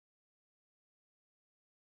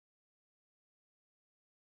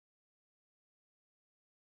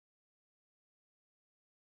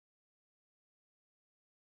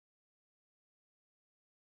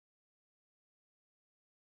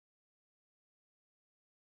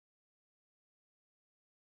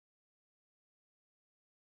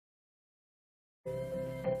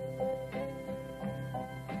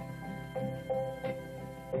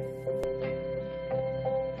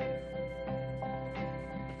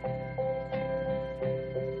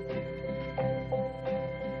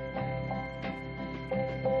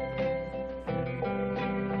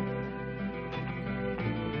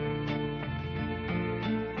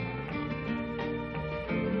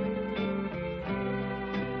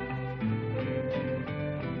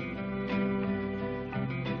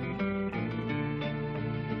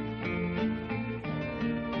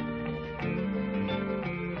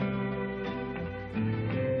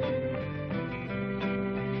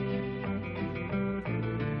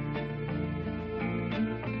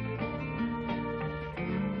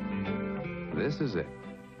This is it.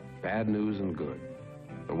 Bad news and good.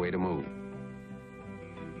 The way to move.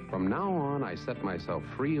 From now on, I set myself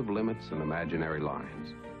free of limits and imaginary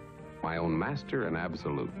lines. My own master and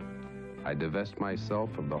absolute. I divest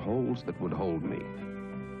myself of the holds that would hold me.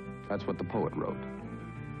 That's what the poet wrote.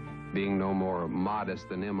 Being no more modest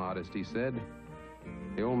than immodest, he said.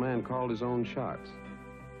 The old man called his own shots.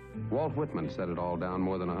 Walt Whitman set it all down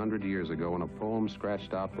more than 100 years ago in a poem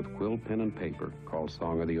scratched out with quill, pen, and paper called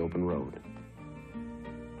Song of the Open Road.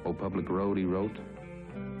 "O public road," he wrote,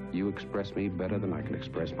 "you express me better than I can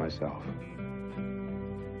express myself."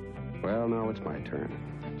 Well, now it's my turn.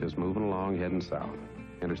 Just moving along, heading south.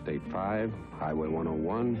 Interstate 5, Highway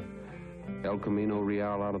 101, El Camino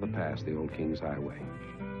Real out of the pass, the old King's Highway.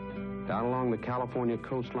 Down along the California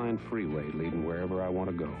Coastline Freeway, leading wherever I want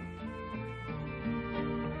to go.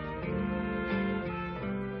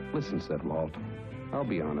 "Listen," said Walt, "I'll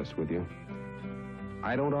be honest with you.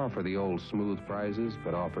 I don't offer the old smooth prizes,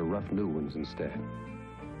 but offer rough new ones instead.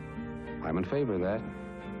 I'm in favor of that,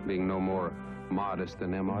 being no more modest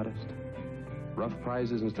than immodest. Rough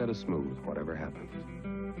prizes instead of smooth, whatever happens.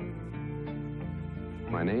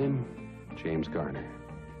 My name, James Garner.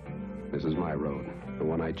 This is my road, the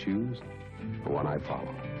one I choose, the one I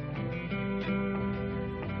follow."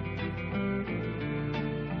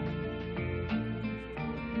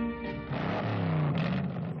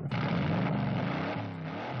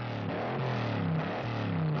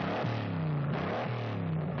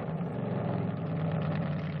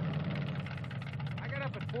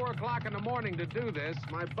 At 4 o'clock in the morning to do this.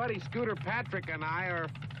 My buddy Scooter Patrick and I are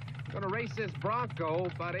going to race this Bronco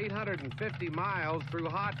about 850 miles through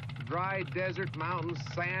hot, dry desert, mountains,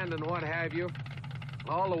 sand, and what have you,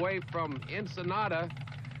 all the way from Ensenada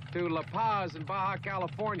to La Paz in Baja,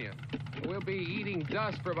 California. We'll be eating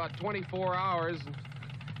dust for about 24 hours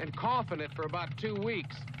and coughing it for about 2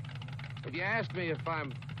 weeks. If you asked me if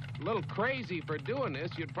I'm a little crazy for doing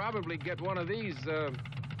this, you'd probably get one of these,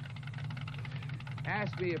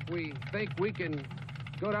 ask me if we think we can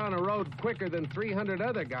go down a road quicker than 300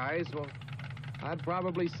 other guys. Well, I'd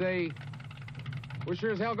probably say we're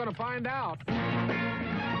sure as hell gonna find out.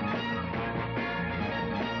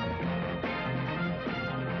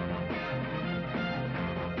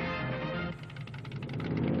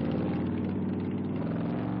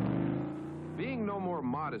 Being no more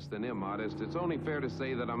modest than immodest, it's only fair to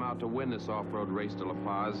say that I'm out to win this off-road race to La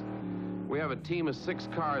Paz. We have a team of 6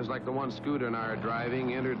 cars like the one Scooter and I are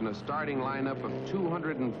driving, entered in a starting lineup of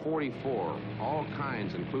 244, all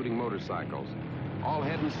kinds, including motorcycles. All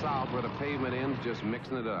heading south where the pavement ends, just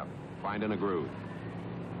mixing it up, finding a groove.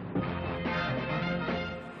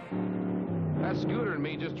 That's Scooter and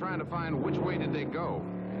me just trying to find which way did they go.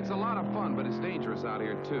 It's a lot of fun, but it's dangerous out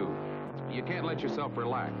here, too. You can't let yourself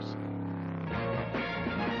relax.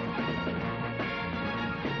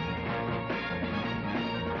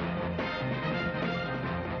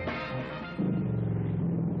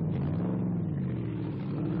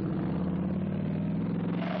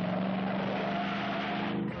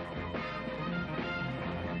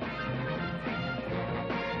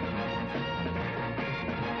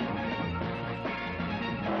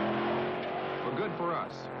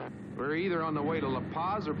 We're either on the way to La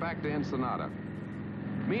Paz or back to Ensenada.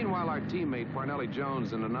 Meanwhile, our teammate, Parnelli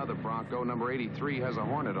Jones, in another Bronco, number 83, has a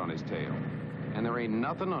Hornet on his tail. And there ain't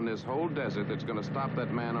nothing on this whole desert that's going to stop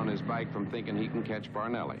that man on his bike from thinking he can catch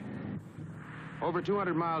Parnelli. Over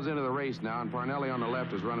 200 miles into the race now, and Parnelli on the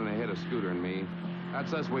left is running ahead of Scooter and me.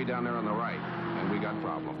 That's us way down there on the right, and we got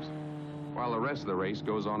problems. While the rest of the race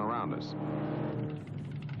goes on around us.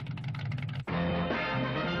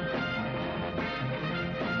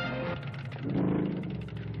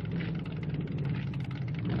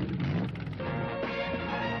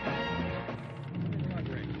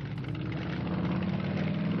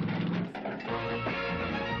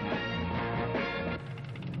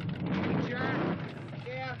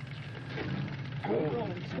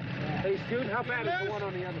 Hey, Scoot, how bad is the one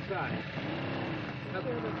on the other side?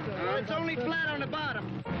 It's only flat on the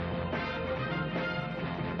bottom.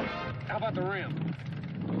 How about the rim?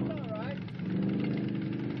 All right.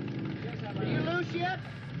 Are you loose yet?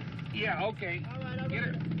 Yeah, okay. All right, I'll Get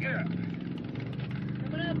her, get her.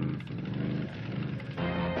 Coming up.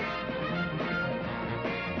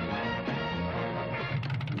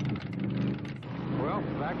 Well,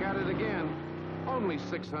 back at it again. Only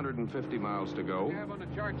 650 miles to go. We have on the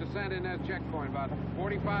chart to send in that checkpoint about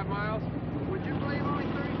 45 miles. Would you believe only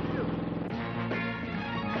 32?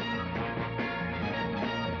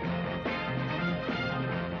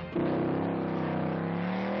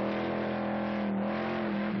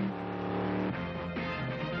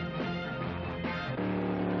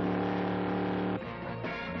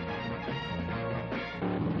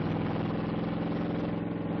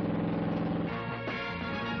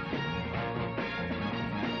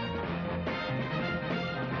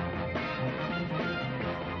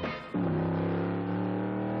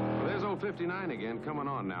 59 again, coming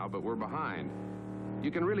on now, but we're behind.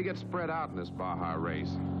 You can really get spread out in this Baja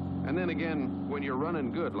race. And then again, when you're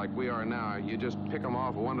running good like we are now, you just pick them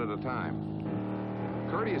off one at a time.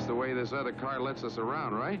 Courteous the way this other car lets us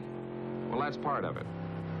around, right? Well, that's part of it.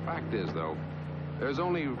 Fact is, though, there's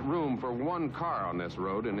only room for one car on this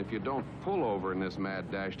road, and if you don't pull over in this mad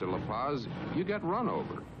dash to La Paz, you get run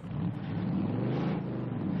over.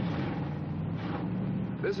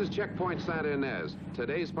 This is Checkpoint Santa Ynez.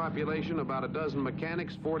 Today's population, about a dozen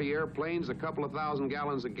mechanics, 40 airplanes, a couple of thousand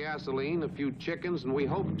gallons of gasoline, a few chickens, and we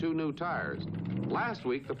hope 2 new tires. Last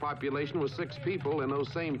week, the population was 6 people and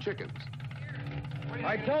those same chickens.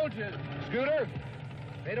 I told you, Scooter,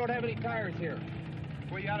 they don't have any tires here.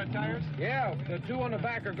 We out of tires? Yeah, the 2 on the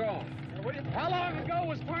back are gone. How long ago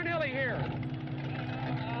was Parnelli here?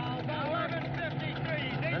 About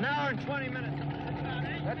 11:53. An hour and 20 minutes.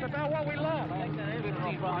 That's about what we lost. From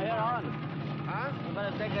here on. Huh? You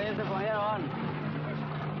better take it easy from here on.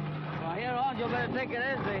 From here on, you better take it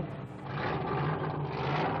easy.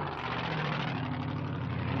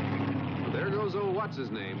 There goes old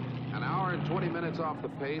what's-his-name. An hour and 20 minutes off the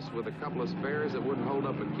pace with a couple of spares that wouldn't hold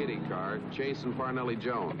up a kiddie car, chasing Parnelli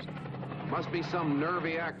Jones. Must be some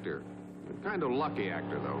nervy actor. A kind of lucky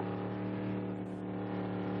actor, though.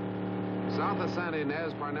 South of Santa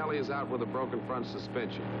Ynez, Parnelli is out with a broken front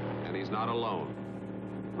suspension, and he's not alone.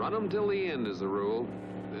 Run him till the end is the rule,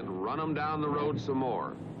 then run him down the road some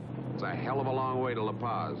more. It's a hell of a long way to La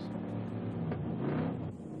Paz.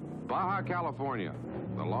 Baja, California.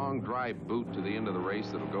 The long, dry boot to the end of the race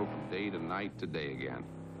that'll go from day to night to day again.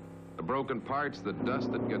 The broken parts, the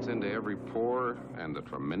dust that gets into every pore, and the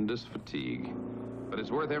tremendous fatigue. But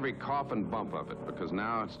it's worth every cough and bump of it, because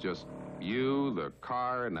now it's just you, the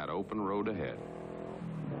car, and that open road ahead.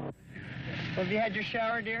 Well, have you had your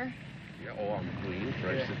shower, dear? Yeah, oh, I'm clean,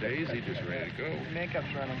 fresh to daisy, just ready to go.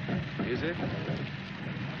 Makeup's running. Is it?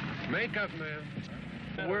 Makeup, man.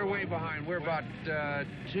 We're way behind. We're about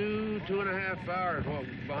 2.5 hours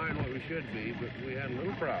behind what we should be, but we had a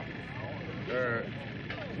little problem.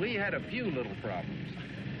 We had a few little problems.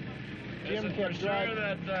 Jim kept sure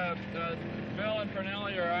that Bill and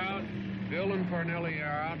Parnelli are out? Bill and Parnelli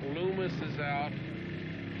are out, Loomis is out,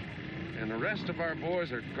 and the rest of our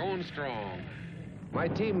boys are going strong. My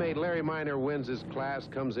teammate Larry Miner wins his class,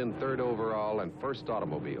 comes in 3rd overall and 1st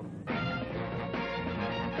automobile.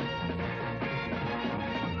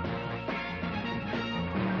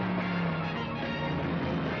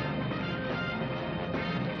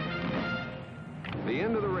 The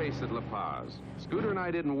end of the race at La Paz. Scooter and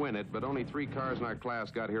I didn't win it, but only 3 cars in our class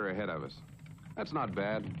got here ahead of us. That's not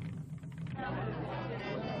bad.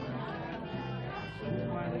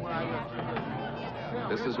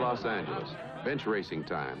 This is Los Angeles. Bench racing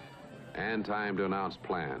time. And time to announce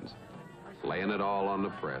plans. Laying it all on the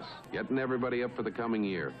press. Getting everybody up for the coming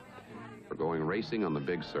year. We're going racing on the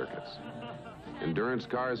big circuits. Endurance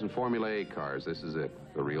cars and Formula A cars. This is it.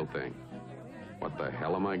 The real thing. What the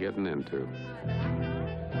hell am I getting into?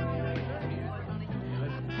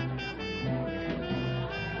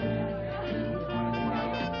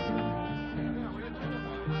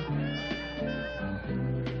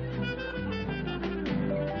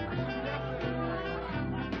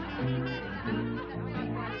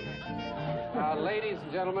 Ladies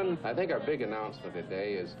and gentlemen, I think our big announcement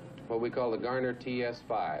today is what we call the Garner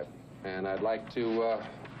TS5. And I'd like to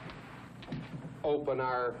open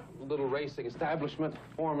our little racing establishment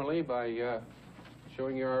formally by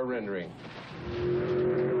showing you our rendering.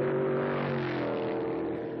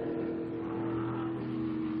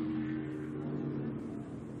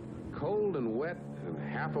 Cold and wet and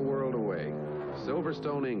half a world away.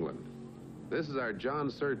 Silverstone, England. This is our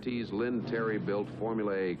John Surtees Lynn Terry built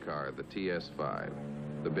Formula A car, the TS5.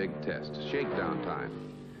 The big test, shakedown time.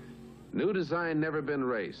 New design, never been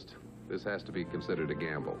raced. This has to be considered a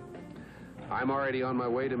gamble. I'm already on my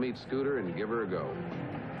way to meet Scooter and give her a go.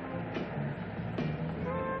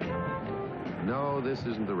 No, this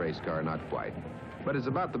isn't the race car, not quite. But it's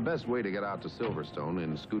about the best way to get out to Silverstone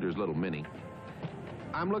in Scooter's little Mini.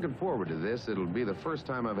 I'm looking forward to this. It'll be the first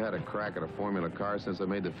time I've had a crack at a Formula car since I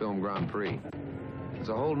made the film Grand Prix. It's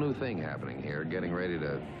a whole new thing happening here, getting ready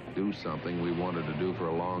to do something we wanted to do for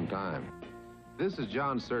a long time. This is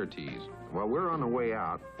John Surtees. While we're on the way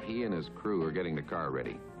out, he and his crew are getting the car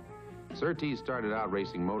ready. Surtees started out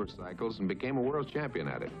racing motorcycles and became a world champion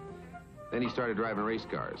at it. Then he started driving race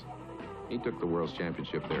cars. He took the world's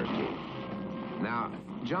championship there, too. Now,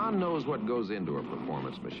 John knows what goes into a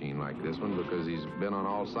performance machine like this one because he's been on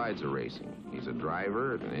all sides of racing. He's a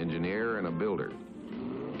driver, an engineer, and a builder.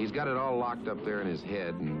 He's got it all locked up there in his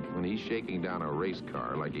head, and when he's shaking down a race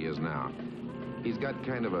car like he is now, He's got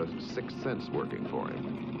kind of a sixth sense working for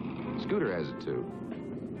him. Scooter has it, too.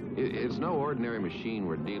 It's no ordinary machine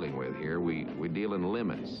we're dealing with here. We deal in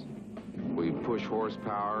limits. We push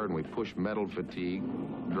horsepower and we push metal fatigue,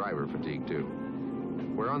 driver fatigue, too.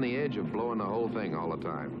 We're on the edge of blowing the whole thing all the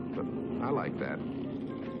time, but I like that.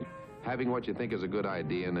 Having what you think is a good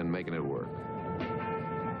idea and then making it work.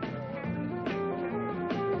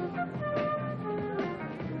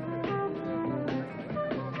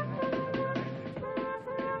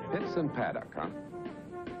 Pits and paddock, huh?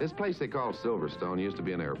 This place they call Silverstone used to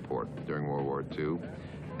be an airport during World War II.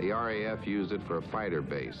 The RAF used it for a fighter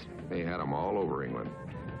base. They had them all over England.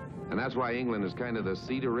 And that's why England is kind of the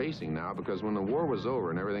seat of racing now, because when the war was over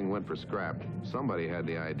and everything went for scrap, somebody had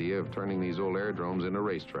the idea of turning these old aerodromes into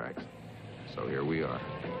racetracks. So here we are.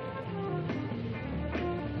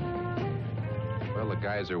 Well, the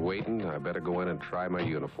guys are waiting. I better go in and try my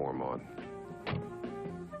uniform on.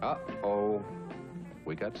 Uh-oh.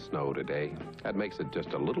 We got snow today. That makes it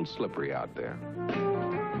just a little slippery out there.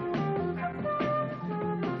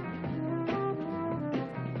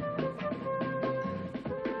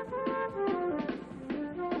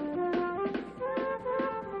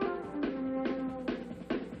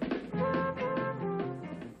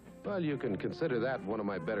 Well, you can consider that one of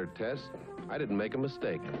my better tests. I didn't make a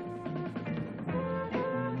mistake.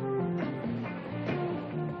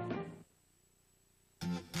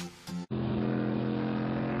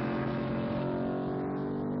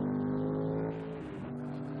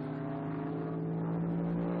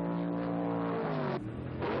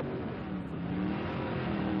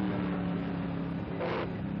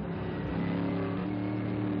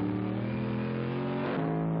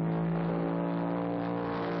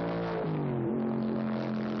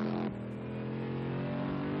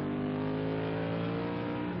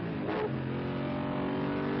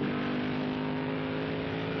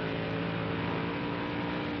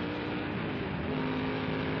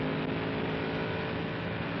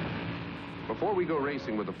 Before we go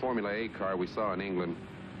racing with the Formula A car we saw in England,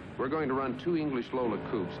 we're going to run 2 English Lola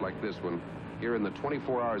coupes like this one here in the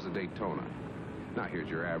 24 Hours of Daytona. Now here's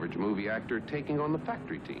your average movie actor taking on the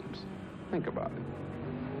factory teams. Think about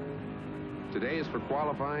it. Today is for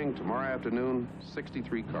qualifying. Tomorrow afternoon,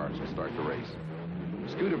 63 cars will start the race.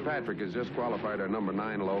 Scooter Patrick has just qualified our number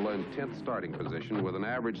 9 Lola in 10th starting position with an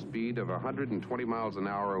average speed of 120 miles an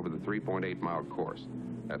hour over the 3.8-mile course.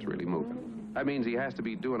 That's really moving. That means he has to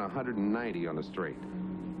be doing 190 on the straight.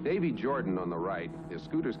 Davy Jordan on the right is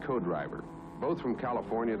Scooter's co-driver. Both from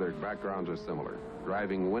California, their backgrounds are similar,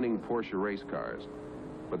 driving winning Porsche race cars.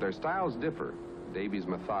 But their styles differ. Davy's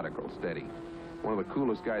methodical, steady. One of the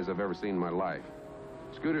coolest guys I've ever seen in my life.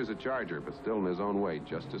 Scooter's a charger, but still in his own way,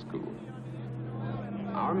 just as cool.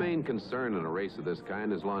 Our main concern in a race of this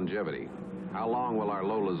kind is longevity. How long will our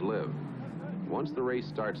Lolas live? Once the race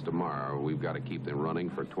starts tomorrow, we've got to keep them running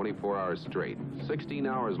for 24 hours straight, 16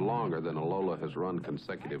 hours longer than a Lola has run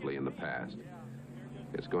consecutively in the past.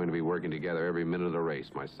 It's going to be working together every minute of the race,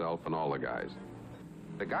 myself and all the guys.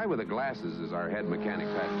 The guy with the glasses is our head mechanic,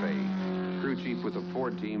 Pat Fay, crew chief with the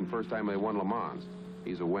Ford team, first time they won Le Mans.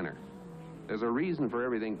 He's a winner. There's a reason for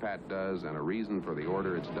everything Pat does and a reason for the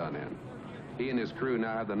order it's done in. He and his crew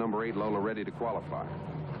now have the number 8 Lola ready to qualify.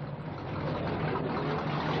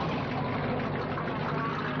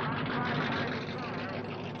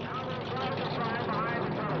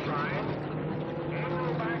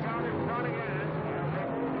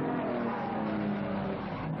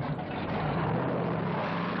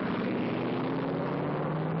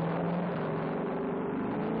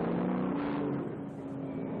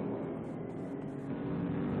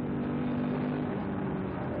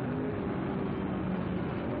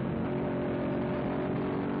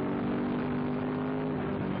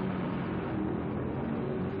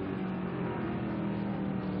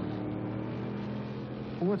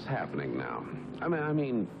 What's happening now? I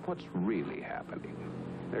mean, what's really happening?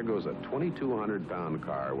 There goes a 2,200-pound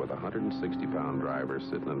car with a 160-pound driver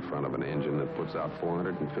sitting in front of an engine that puts out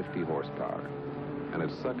 450 horsepower. And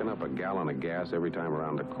it's sucking up a gallon of gas every time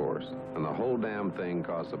around the course. And the whole damn thing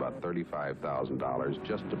costs about $35,000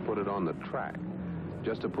 just to put it on the track.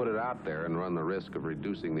 Just to put it out there and run the risk of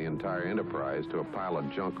reducing the entire enterprise to a pile of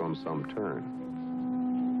junk on some turn.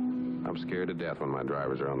 I'm scared to death when my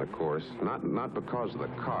drivers are on the course. Not because of the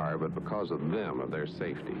car, but because of them, of their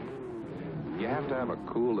safety. You have to have a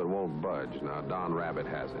cool that won't budge. Now, Don Rabbit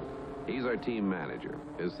has it. He's our team manager.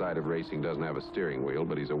 His side of racing doesn't have a steering wheel,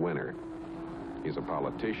 but he's a winner. He's a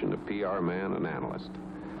politician, a PR man, an analyst.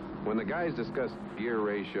 When the guys discuss gear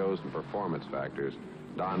ratios and performance factors,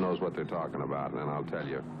 Don knows what they're talking about, and then I'll tell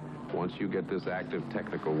you, Once you get this active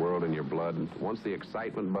technical world in your blood, once the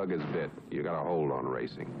excitement bug is bit, you got a hold on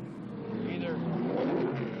racing. Either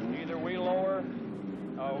we lower,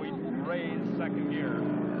 we raise second gear.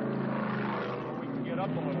 We can get up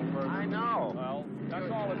a little further. I know. Well,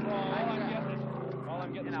 that's all that's wrong. All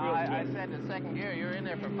I'm getting is wheel I shift. said the second gear, you're in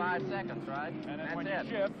there for 5 seconds, right? And then that's when it.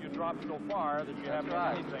 you shift, you drop so far that you haven't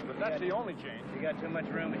done anything. But that's the only change. You got too much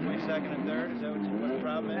room between second and third? Is that what the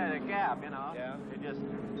problem is? Yeah, the gap, you know. Yeah. You just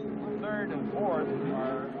Third and fourth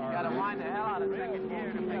are got to wind the hell out of second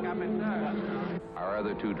gear to pick up in third. Our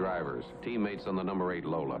other two drivers, teammates on the number 8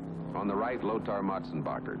 Lola. On the right, Lothar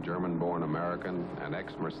Matzenbacher, German-born American, an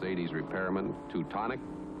ex-Mercedes repairman, Teutonic,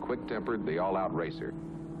 quick-tempered, the all-out racer.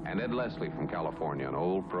 And Ed Leslie from California, an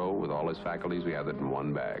old pro with all his faculties gathered in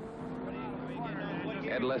one bag.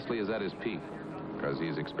 Ed Leslie is at his peak because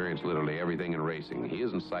he's experienced literally everything in racing. He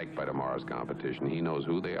isn't psyched by tomorrow's competition. He knows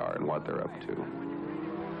who they are and what they're up to.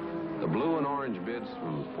 The blue and orange bids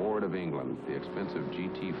from Ford of England, the expensive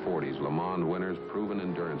GT40s, Le Mans winners, proven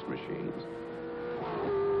endurance machines.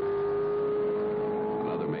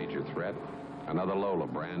 Another major threat, another Lola,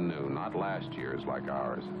 brand new, not last year's like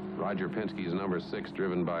ours. Roger Penske's number 6,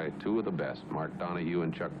 driven by two of the best, Mark Donohue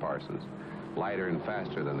and Chuck Parsons. Lighter and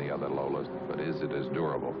faster than the other Lolas, but is it as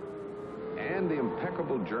durable? And the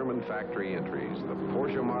impeccable German factory entries, the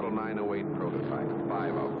Porsche Model 908 prototype,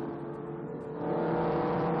 5 of them.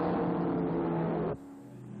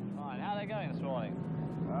 Going this morning?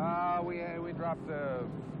 We dropped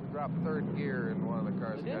third gear in one of the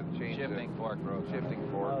cars. Got to change Shifting fork broke. Shifting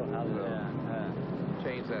fork. Oh, how did that?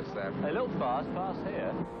 Change that stuff. They look fast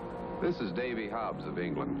here. This is Davy Hobbs of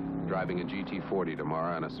England, driving a GT40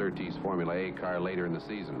 tomorrow and a Surtees Formula A car later in the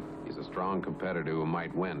season. He's a strong competitor who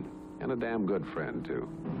might win, and a damn good friend, too.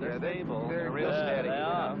 They're stable. They're real steady. They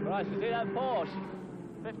are. Right, you see that Porsche?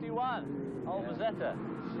 51. Old Mazetta.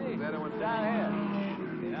 See, Mazetta went down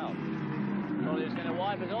here. You know. Probably it's going to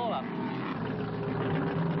wipe us all up.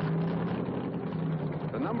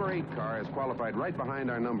 The number 8 car is qualified right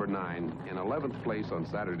behind our number 9 in 11th place on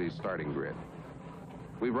Saturday's starting grid.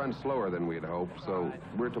 We've run slower than we had hoped, so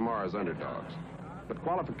we're tomorrow's underdogs. But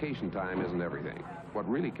qualification time isn't everything. What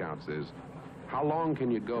really counts is, how long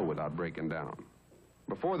can you go without breaking down?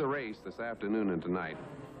 Before the race this afternoon and tonight,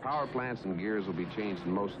 power plants and gears will be changed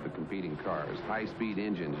in most of the competing cars. High-speed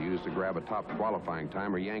engines used to grab a top qualifying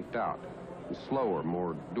time are yanked out. And slower,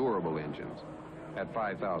 more durable engines, at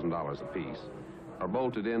 $5,000 apiece, are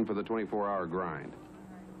bolted in for the 24-hour grind.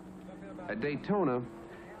 At Daytona,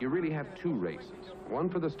 you really have 2 races. One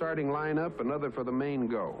for the starting lineup, another for the main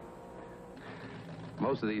go.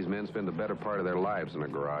 Most of these men spend the better part of their lives in a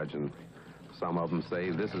garage, and some of them say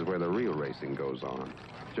this is where the real racing goes on.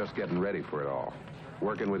 Just getting ready for it all.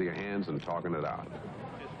 Working with your hands and talking it out.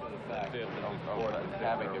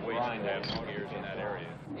 having to grind out gears in that area.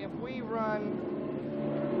 If we run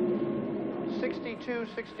 62,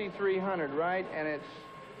 6300, right, and it's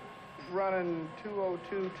running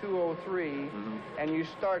 202, 203, and you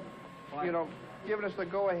start, you know, giving us the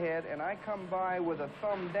go-ahead, and I come by with a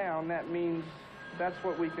thumb down, that means that's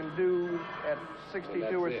what we can do at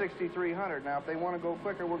 62 or 6300. Now, if they want to go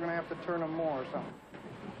quicker, we're going to have to turn them more or something.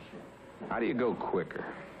 How do you go quicker?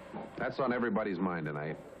 That's on everybody's mind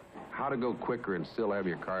tonight. How to go quicker and still have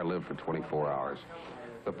your car live for 24 hours.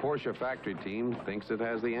 The Porsche factory team thinks it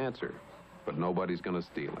has the answer, but nobody's going to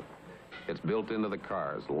steal it. It's built into the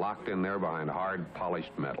cars, locked in there behind hard,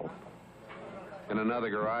 polished metal. In another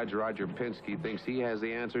garage, Roger Penske thinks he has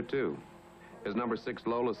the answer, too. His number 6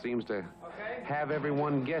 Lola seems to have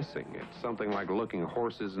everyone guessing. It's something like looking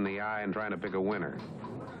horses in the eye and trying to pick a winner.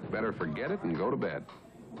 Better forget it and go to bed.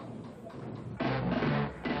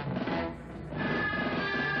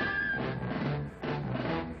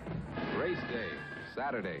 Race day,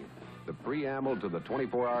 Saturday. The preamble to the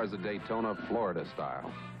 24 Hours of Daytona, Florida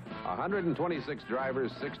style. 126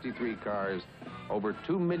 drivers, 63 cars, over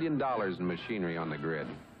 $2 million in machinery on the grid.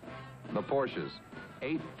 The Porsches,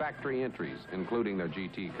 8 factory entries, including their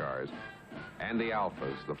GT cars, and the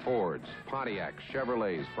Alphas, the Fords, Pontiacs,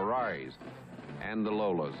 Chevrolets, Ferraris, and the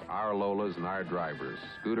Lolas, our Lolas and our drivers,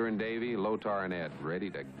 Scooter and Davy, Lothar and Ed, ready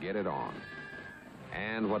to get it on.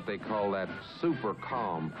 And what they call that super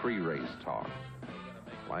calm pre-race talk.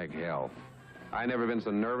 Like hell. I never been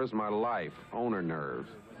so nervous in my life. Owner nerves.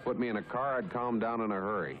 Put me in a car, I'd calm down in a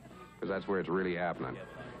hurry, because that's where it's really happening.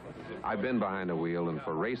 I've been behind the wheel, and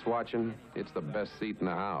for race watching, it's the best seat in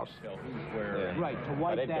the house. Right, to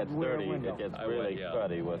wipe that rear window. It gets really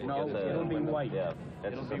cruddy with No, it'll be white. Yeah,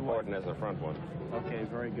 it's as important as the front one. Okay,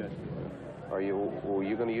 very good. Are you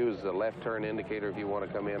going to use the left turn indicator if you want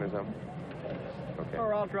to come in or something? Okay.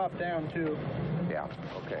 Or I'll drop down, too. Yeah,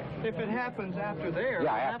 okay. If it happens after there...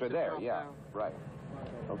 Yeah, after there, yeah, right.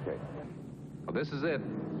 Okay. Well, this is it.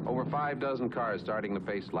 Over 6 cars starting the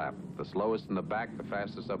pace lap. The slowest in the back, the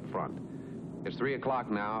fastest up front. It's 3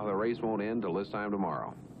 o'clock now. The race won't end till this time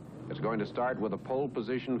tomorrow. It's going to start with a pole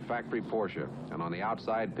position factory Porsche, and on the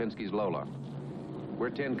outside, Penske's Lola. We're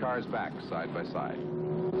 10 cars back, side by side.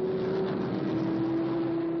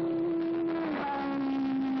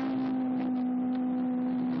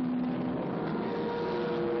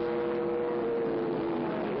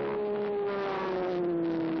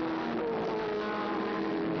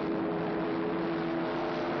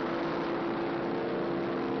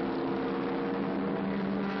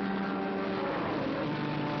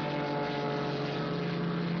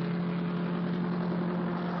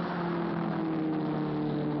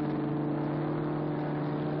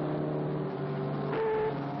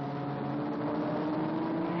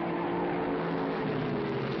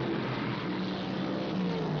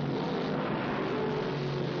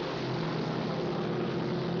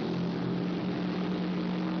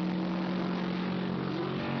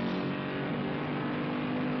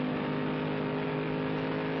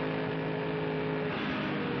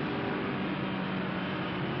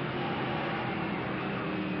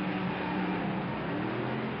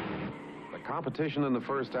 Competition in the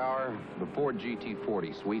first hour, the Ford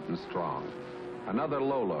GT40, sweet and strong. Another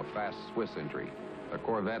Lola, fast Swiss entry. The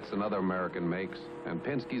Corvette's another American makes, and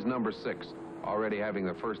Penske's number 6, already having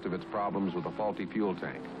the first of its problems with a faulty fuel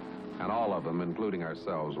tank. And all of them, including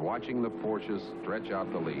ourselves, watching the Porsches stretch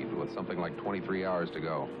out the lead with something like 23 hours to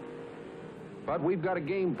go. But we've got a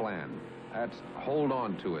game plan. That's hold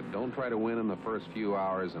on to it. Don't try to win in the first few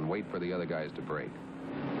hours and wait for the other guys to break.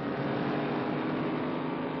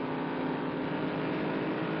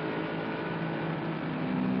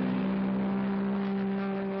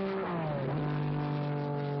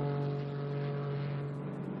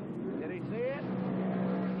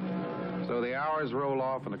 Roll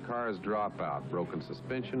off and the cars drop out. Broken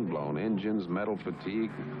suspension, blown engines, metal fatigue.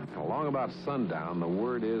 Along about sundown, the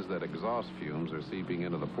word is that exhaust fumes are seeping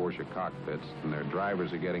into the Porsche cockpits and their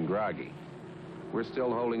drivers are getting groggy. We're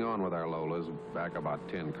still holding on with our Lolas, back about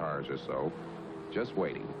 10 cars or so, just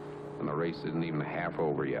waiting, and the race isn't even half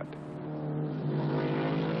over yet.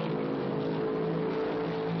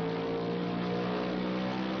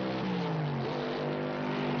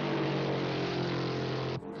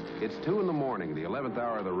 It's 2 in the morning, the 11th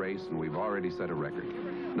hour of the race, and we've already set a record.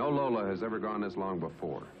 No Lola has ever gone this long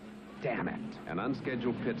before. Damn it. An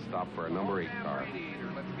unscheduled pit stop for a number 8 car.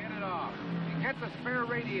 Radiator, let's get it off. Get the spare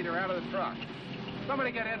radiator out of the truck.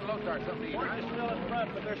 Somebody get Ed Lothar something to eat. Ford is still in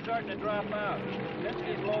front, but they're starting to drop out.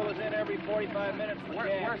 Penske's Lola's in every 45 minutes for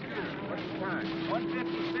gas. What's the time?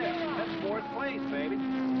 156. That's 4th place, baby.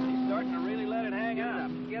 He's starting to really let it hang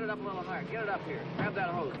out. Get it up a little higher. Get it up here. Grab that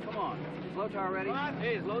hose. Come on. Is Lothar ready? What?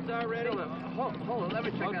 Hey, is Lothar ready? Hold it. Let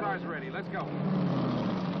me check that. Lotar's ready. Let's go.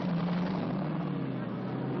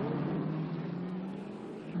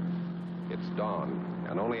 It's dawn,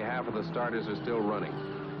 and only half of the starters are still running.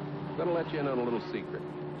 I'm going to let you in on a little secret.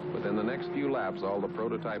 Within the next few laps, all the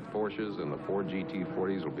prototype Porsches and the Ford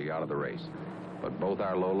GT40s will be out of the race. But both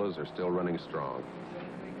our Lolas are still running strong.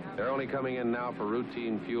 They're only coming in now for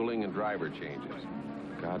routine fueling and driver changes.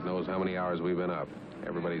 God knows how many hours we've been up.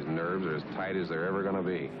 Everybody's nerves are as tight as they're ever going to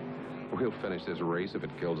be. We'll finish this race if it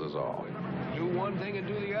kills us all. Do one thing and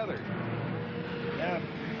do the other. Yeah.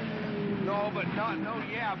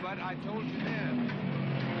 Yeah, but I told you then.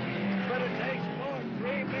 But it takes more than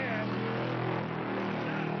 3 men.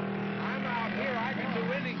 I'm out here. I can do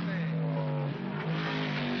anything.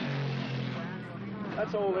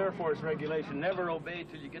 That's old Air Force regulation. Never obey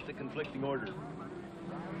till you get the conflicting orders.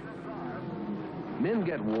 Men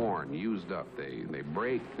get worn, used up. They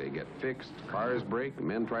break, they get fixed. Cars break,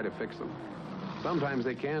 men try to fix them. Sometimes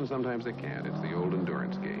they can, sometimes they can't. It's the old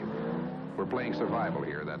endurance game. We're playing survival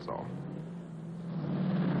here, that's all.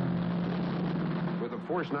 With the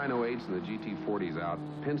Porsche 908s and the GT40s out,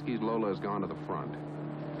 Penske's Lola has gone to the front.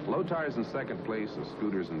 Lotar's in 2nd place and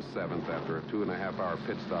Scooter's in 7th after a 2.5-hour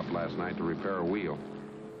pit stop last night to repair a wheel.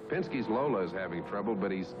 Penske's Lola is having trouble,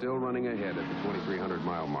 but he's still running ahead at the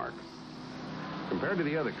 2,300-mile mark. Compared to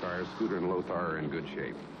the other cars, Scooter and Lothar are in good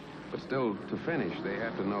shape. But still, to finish, they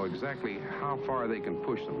have to know exactly how far they can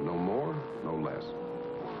push them. No more, no less.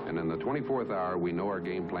 And in the 24th hour, we know our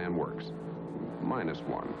game plan works.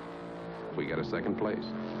 -1. We get a 2nd place.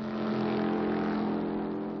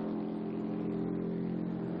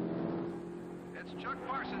 It's Chuck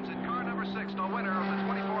Parsons in car number number 6, the winner of the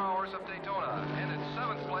 24 Hours of Daytona. And in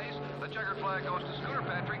 7th place, the checkered flag goes to Scooter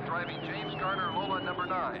Patrick, driving James Garner, Lola number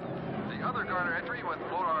 9. The other Garner entry with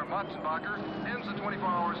Lothar Matzenbacher ends the 24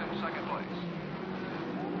 Hours in 2nd place.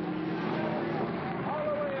 All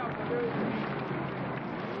the way up, dude.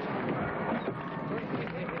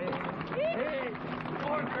 Hey,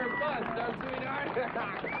 going for a bus, sweetheart.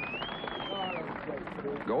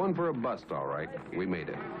 Going for a bust, all right. We made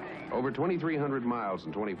it. Over 2,300 miles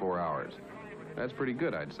in 24 hours. That's pretty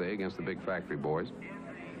good, I'd say, against the big factory boys.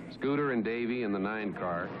 Scooter and Davey in the 9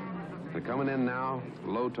 car. And coming in now,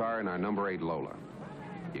 Lothar and our number 8 Lola.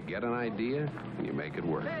 You get an idea, and you make it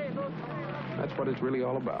work. That's what it's really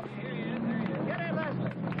all about. Hey,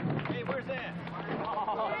 where's that?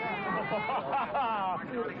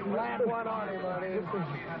 Land one on him, buddy.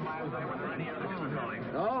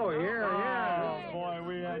 Oh, here. Oh, boy,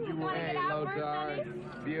 we had you. Hey, Lothar.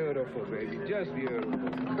 Beautiful, baby. Just beautiful.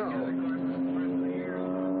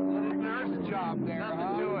 Nurse job there,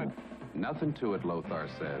 Nothing to it. Nothing to it, Lothar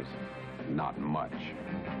says. Not much.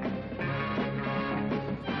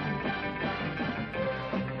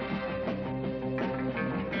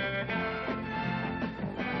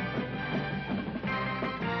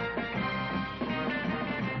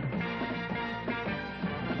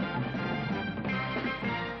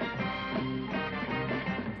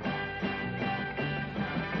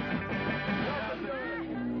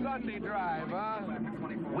 Sunday drive, huh?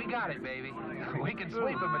 We got it, baby. We can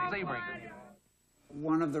sweep them at Sebring.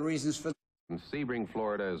 One of the reasons for... Sebring,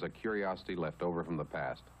 Florida is a curiosity left over from the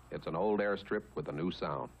past. It's an old airstrip with a new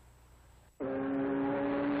sound.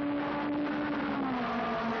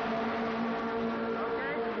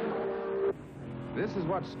 This is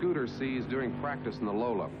what Scooter sees during practice in the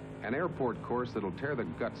Lola, an airport course that'll tear the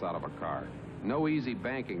guts out of a car. No easy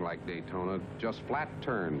banking like Daytona, just flat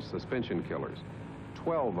turns, suspension killers.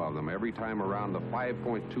 12 of them every time around the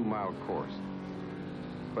 5.2-mile course.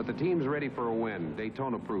 But the team's ready for a win.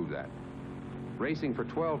 Daytona proved that. Racing for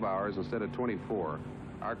 12 hours instead of 24,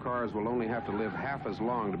 our cars will only have to live half as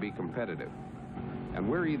long to be competitive. And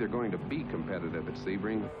we're either going to be competitive at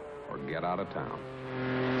Sebring or get out of town.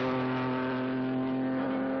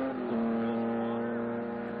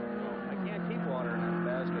 I can't keep water in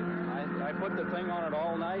that basket. I put the thing on it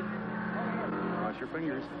all night. Cross your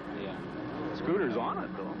fingers. Yeah. Scooter's on it,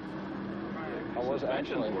 though. I was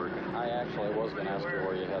Suspension's working. I actually was going to ask you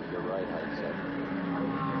where you had your right height set.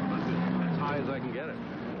 As high as I can get it.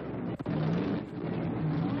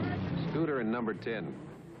 Scooter in number 10.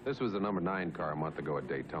 This was the number 9 car a month ago at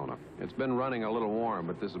Daytona. It's been running a little warm,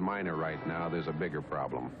 but this is minor right now. There's a bigger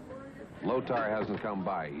problem. Lothar hasn't come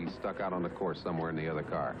by. He's stuck out on the course somewhere in the other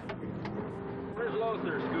car. Where's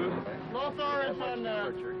Lothar, Scoot? Lothar is on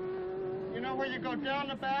the... You know where you go down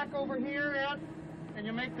the back over here, Ed? And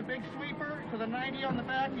you make the big sweeper to the 90 on the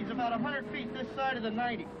back? He's about 100 feet this side of the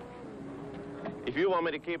 90. If you want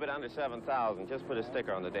me to keep it under 7,000, just put a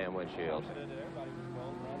sticker on the damn windshield. Everybody was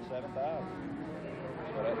told around 7,000.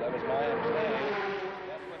 That was my understanding.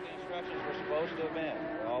 That's what the instructions were supposed to have been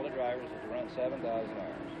for all the drivers, is to run 7,000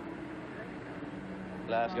 hours.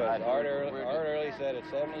 Last Art night, Early said at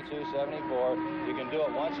 72, 74, you can do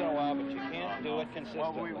it once in a while, but you can't do it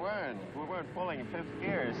consistently. well, we weren't pulling in 5th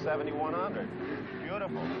gear. It's 7,100.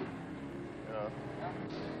 Beautiful. You know.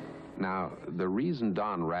 Now, the reason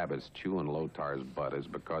Don Rabbit's chewing Lothar's butt is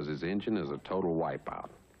because his engine is a total wipeout.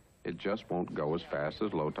 It just won't go as fast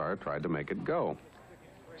as Lothar tried to make it go.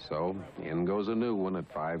 So, in goes a new one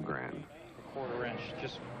at $5 grand. Quarter inch,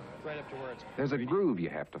 just right up to where it's... There's a groove you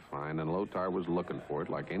have to find, and Lothar was looking for it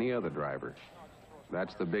like any other driver.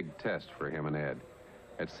 That's the big test for him and Ed.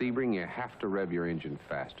 At Sebring, you have to rev your engine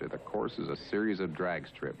faster. The course is a series of drag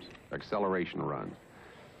strips, acceleration runs.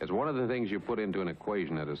 It's one of the things you put into an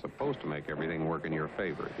equation that is supposed to make everything work in your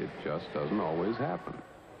favor. It just doesn't always happen.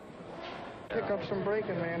 Pick up some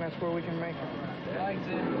braking, man. That's where we can make it.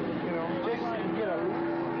 You know, just get a...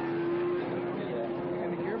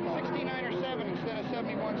 And the gearbox. 69 or 7 instead of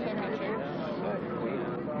 71, 72. You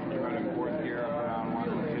run in 4th gear up around 1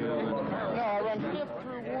 or 2. No, I run 5th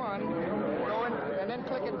through 1, going, and then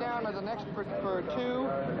click it down to the next for 2,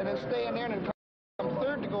 and then stay in there, and then come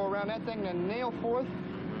 3rd to go around that thing, then nail 4th,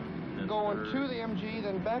 going to the MG,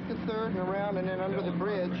 then back to 3rd and around, and then under the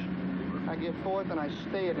bridge, I get 4th, and I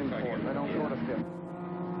stay it in 4th. I don't go to 5th.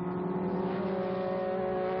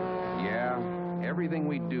 Yeah, everything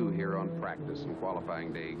we do here on practice and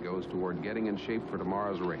qualifying day goes toward getting in shape for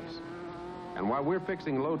tomorrow's race. And while we're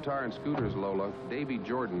fixing Lothar and Scooter's Lola, Davy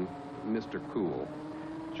Jordan, Mr. Cool,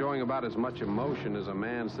 showing about as much emotion as a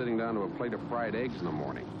man sitting down to a plate of fried eggs in the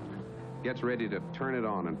morning, gets ready to turn it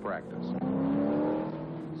on in practice.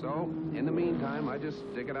 So, in the meantime, I just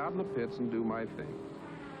stick it out in the pits and do my thing.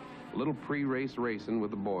 A little pre-race racing with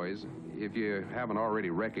the boys. If you haven't already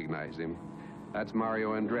recognized him, that's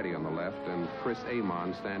Mario Andretti on the left and Chris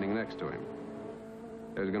Amon standing next to him.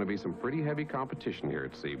 There's going to be some pretty heavy competition here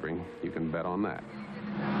at Sebring. You can bet on that.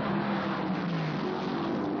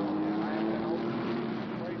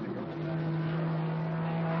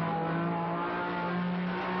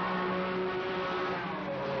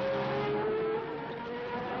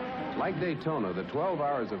 Like Daytona, the 12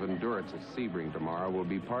 hours of endurance at Sebring tomorrow will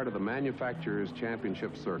be part of the Manufacturers'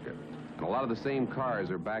 Championship circuit. And a lot of the same cars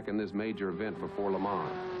are back in this major event before Le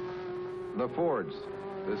Mans. The Fords,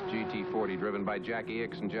 this GT40 driven by Jackie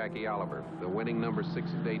Hicks and Jackie Oliver. The winning number 6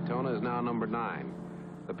 at Daytona is now number 9.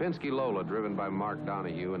 The Penske Lola driven by Mark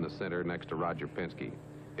Donohue in the center next to Roger Penske.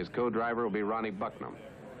 His co-driver will be Ronnie Bucknam.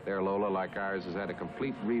 Their Lola, like ours, has had a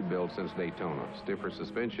complete rebuild since Daytona. Stiffer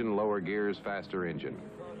suspension, lower gears, faster engine.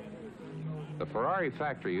 The Ferrari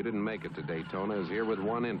factory who didn't make it to Daytona is here with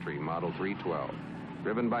one entry, Model 312,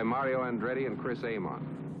 driven by Mario Andretti and Chris Amon.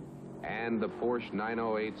 And the Porsche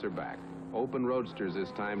 908s are back. Open roadsters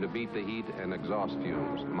this time to beat the heat and exhaust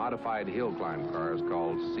fumes. Modified hill climb cars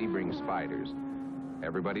called Sebring Spiders.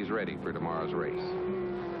 Everybody's ready for tomorrow's race.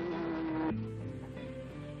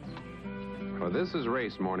 Well, this is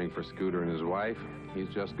race morning for Scooter and his wife. He's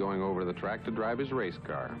just going over to the track to drive his race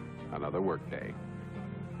car. Another work day.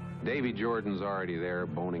 Davy Jordan's already there,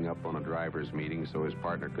 boning up on a driver's meeting so his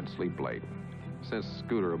partner could sleep late, since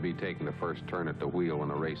Scooter will be taking the first turn at the wheel when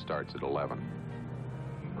the race starts at 11.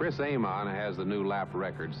 Chris Amon has the new lap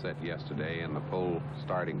record set yesterday in the pole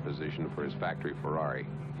starting position for his factory Ferrari.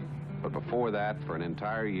 But before that, for an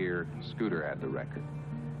entire year, Scooter had the record.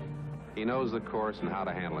 He knows the course and how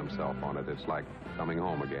to handle himself on it. It's like coming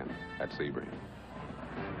home again at Sebring.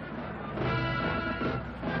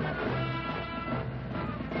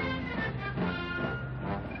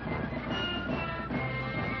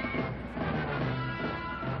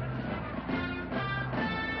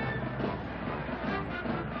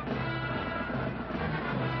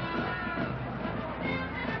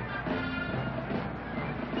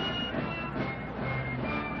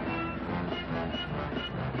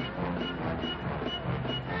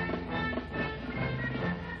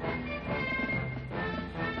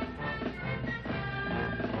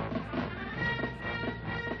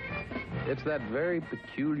 It's that very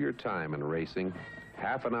peculiar time in racing.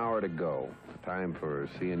 Half an hour to go. Time for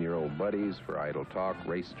seeing your old buddies, for idle talk,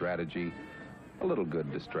 race strategy, a little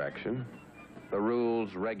good distraction. The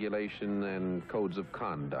rules, regulation, and codes of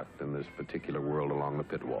conduct in this particular world along the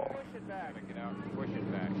pit wall. Push it back. Get out and push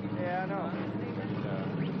it back. Yeah, I know.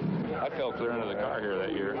 I fell clear into the car here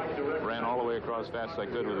that year. Ran all the way across as fast as I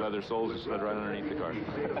could with leather soles and slid right underneath the car.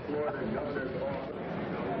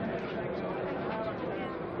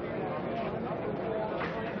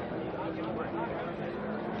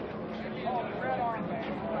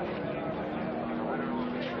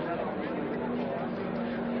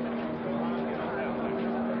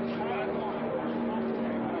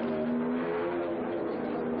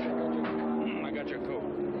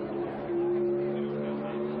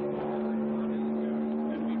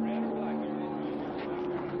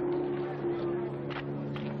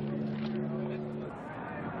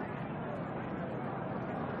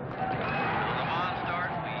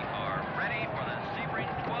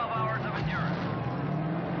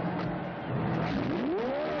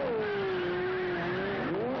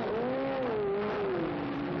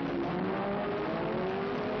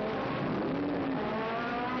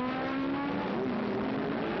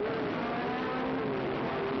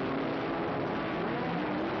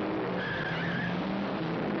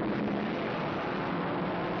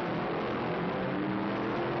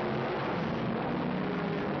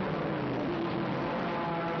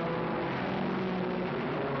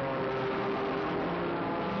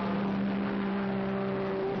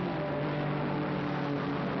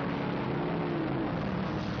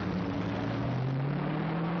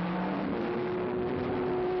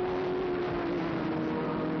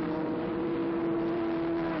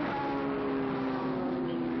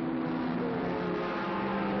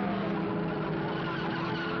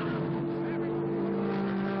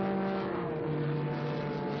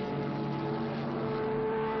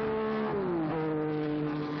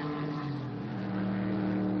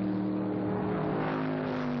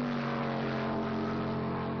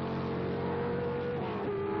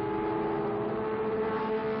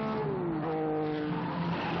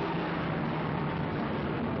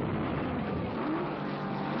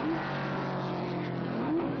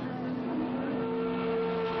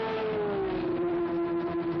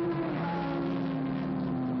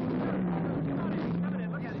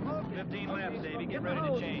 get ready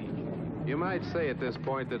to change. You might say at this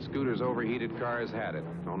point that Scooter's overheated car has had it.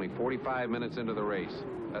 Only 45 minutes into the race.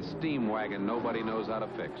 A steam wagon nobody knows how to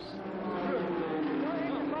fix. It's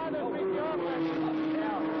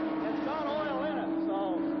got oil in it,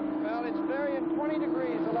 so... Well, it's varying 20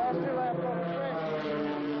 degrees the last two laps on the trail. The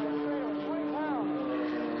trail was 20 pounds.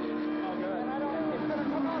 Oh, good. And I don't think it's going to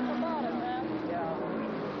come off the bottom, man. Yeah.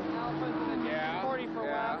 Alpha's in the 40 for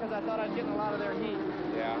a while because I thought I'd get a lot of their heat.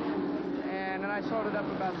 Yeah. And then I slowed it up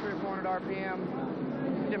about 300 or 400 RPM.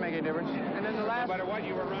 It didn't make any difference. And then the last... No matter what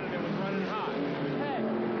you were running, it was running hot. Hey.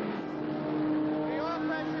 The oil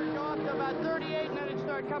pressure would go up to about 38, and then it'd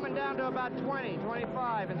start coming down to about 20,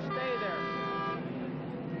 25, and stay there.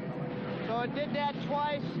 So it did that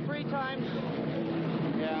twice, 3 times.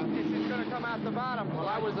 Yeah. It's just going to come out the bottom. Well,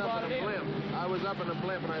 I was up in a blimp. I was up in a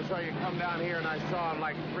blimp, and I saw you come down here, and I saw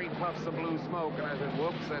like 3 puffs of blue smoke, and I said,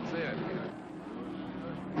 whoops, that's it.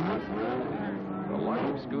 The luck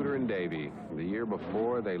of Scooter and Davy. The year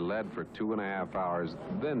before, they led for 2.5 hours,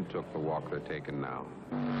 then took the walk they're taking now.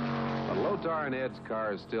 But Lothar and Ed's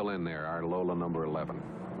car is still in there, our Lola number 11.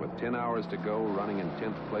 With 10 hours to go, running in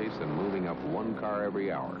 10th place and moving up 1 car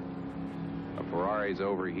every hour. The Ferrari's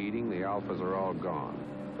overheating, the Alphas are all gone.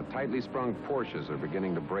 The tightly sprung Porsches are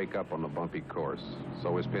beginning to break up on the bumpy course.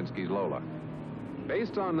 So is Penske's Lola.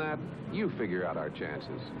 Based on that, you figure out our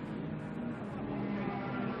chances.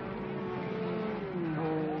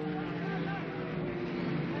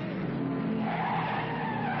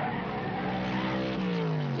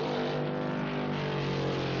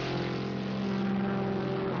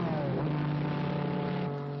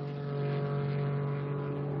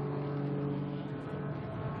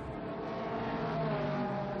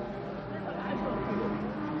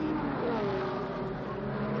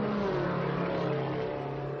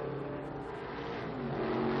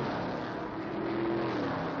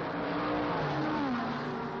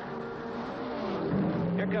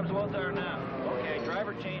 Here comes Lothar now. Okay,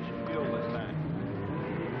 driver changing fuel this time.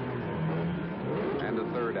 And the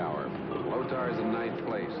 3rd hour. Lothar is in 9th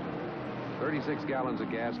place. 36 gallons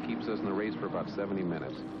of gas keeps us in the race for about 70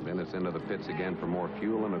 minutes. Then it's into the pits again for more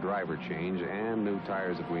fuel and a driver change and new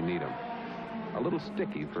tires if we need them. A little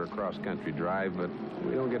sticky for a cross-country drive, but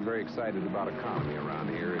we don't get very excited about economy around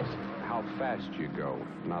here. It's how fast you go,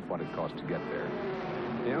 not what it costs to get there.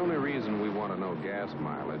 The only reason we want to know gas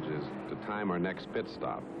mileage is to time our next pit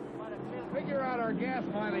stop. Figure out our gas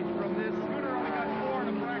mileage from this. Scooter only got 4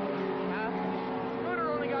 in the practice. Huh?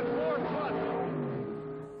 Scooter only got 4 plus.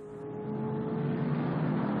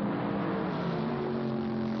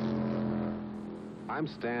 I'm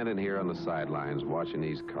standing here on the sidelines watching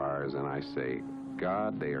these cars, and I say,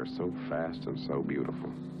 God, they are so fast and so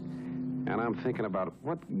beautiful. And I'm thinking about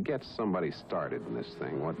what gets somebody started in this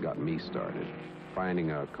thing, what got me started.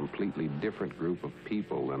 Finding a completely different group of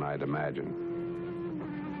people than I'd imagined.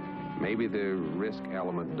 Maybe the risk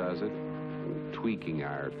element does it, tweaking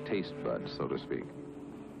our taste buds, so to speak.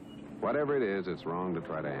 Whatever it is, it's wrong to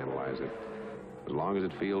try to analyze it. As long as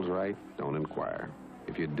it feels right, don't inquire.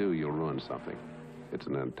 If you do, you'll ruin something. It's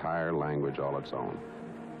an entire language all its own.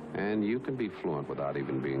 And you can be fluent without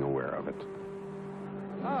even being aware of it.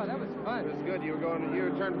 Oh, that was fun. It was good. You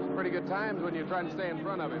turned some pretty good times when you were trying to stay in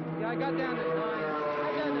front of him. Yeah, I got down to 9. I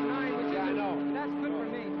got down to 9, which I know. That's good for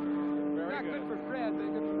me. Very Not good. good for Fred,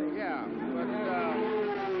 but good for me. Yeah, but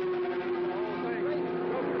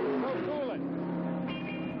go cooling.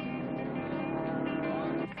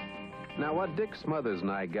 Now, what Dick Smothers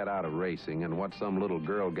and I get out of racing and what some little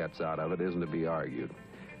girl gets out of it isn't to be argued.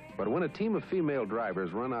 But when a team of female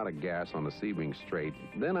drivers run out of gas on the Sebring Straight,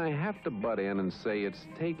 then I have to butt in and say it's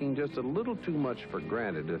taking just a little too much for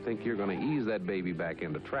granted to think you're going to ease that baby back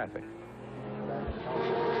into traffic.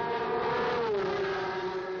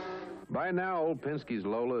 By now, old Penske's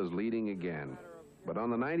Lola is leading again. But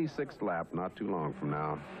on the 96th lap, not too long from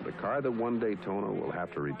now, the car that won Daytona will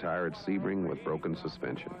have to retire at Sebring with broken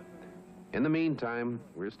suspension. In the meantime,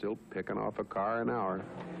 we're still picking off a car an hour,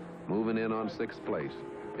 moving in on 6th place.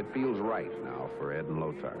 It feels right now for Ed and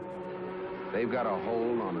Lothar. They've got a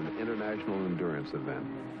hold on an international endurance event,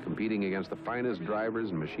 competing against the finest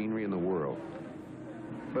drivers and machinery in the world.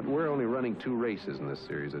 But we're only running 2 races in this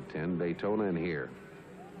series of 10, Daytona and here.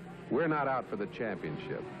 We're not out for the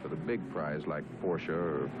championship, for the big prize like Porsche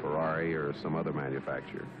or Ferrari or some other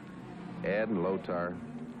manufacturer. Ed and Lothar,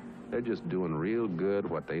 they're just doing real good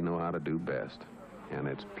what they know how to do best. And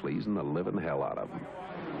it's pleasing the living hell out of them.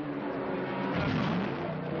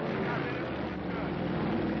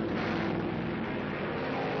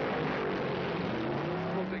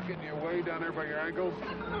 Getting you way down there by your ankles.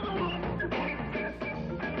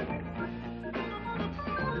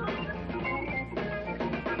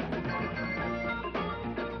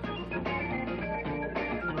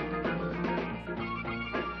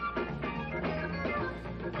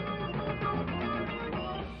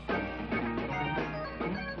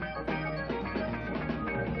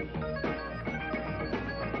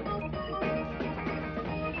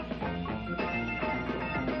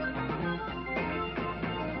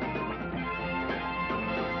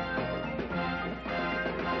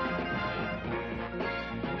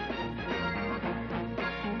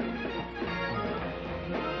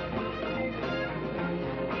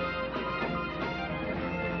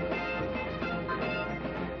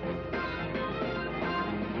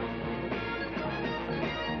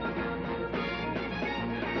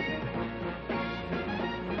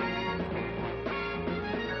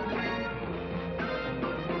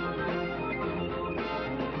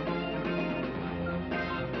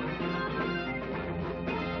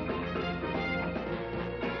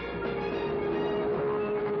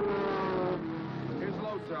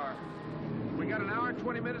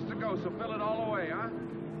 minutes to go, so fill it all the way, huh?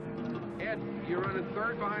 Ed, you're running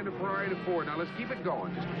third behind the Ferrari to Ford. Now, let's keep it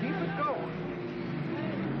going. Just keep it going.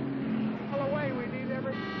 All the way, we need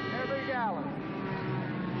every gallon.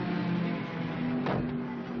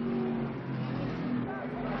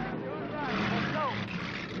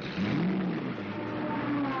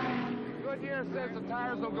 Goodyear says the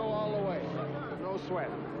tires will go all the way. No sweat.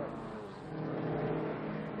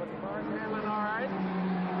 But the car's handling all right?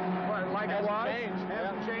 What, like it was?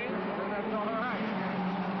 Hasn't changed? Then that's all right.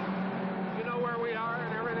 You know where we are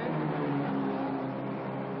and everything?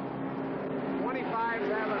 25's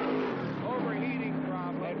having overheating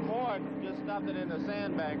problem. And Ford just stuffed it in the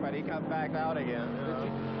sandbank, but he got back out again.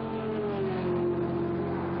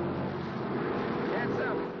 Heads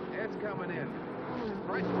up. Ed's coming in.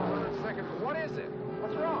 Right for a second. What is it?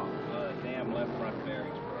 What's wrong? Damn left front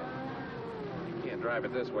bearings, bro. You can't drive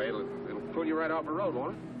it this way. It'll pull you right off the road,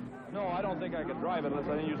 won't it? No, I don't think I could drive it unless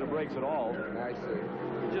I didn't use the brakes at all. I see.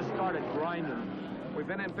 It just started grinding. We've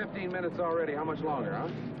been in 15 minutes already. How much longer, huh?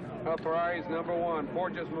 Well, Ferrari's number one.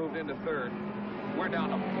 Ford just moved into third. We're down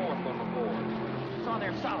to fourth on the board. It's on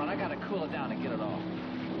there solid. I gotta cool it down and get it off.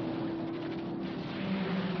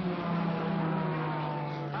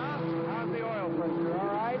 How's the oil pressure? All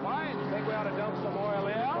right? Fine. Think we ought to dump some oil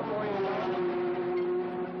in before you leave?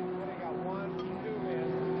 We got 1, 2 in.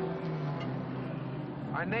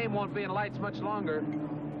 Our name won't be in lights much longer.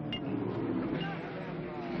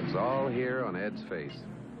 It's all here on Ed's face.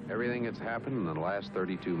 Everything that's happened in the last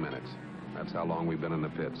 32 minutes. That's how long we've been in the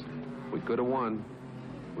pits. We could have won.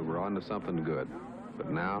 We were on to something good.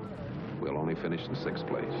 But now, we'll only finish in 6th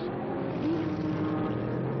place.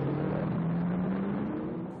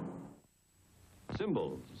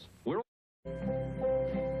 Symbols. We're...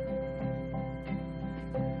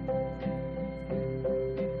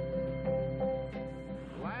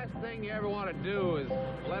 Last thing you ever want to do is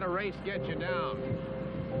let a race get you down.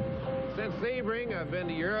 Since Sebring, I've been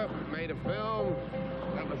to Europe, made a film,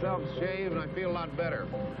 got myself shaved, and I feel a lot better.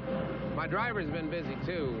 My driver's been busy,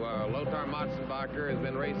 too. Lothar Matzenbacher has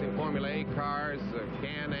been racing Formula A cars,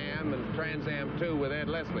 Can-Am, and Trans Am 2 with Ed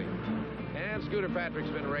Leslie. And Scooter Patrick's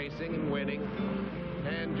been racing and winning.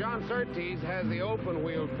 And John Surtees has the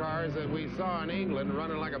open-wheeled cars that we saw in England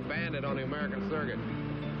running like a bandit on the American circuit.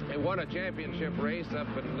 He won a championship race up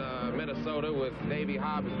in Minnesota with Davey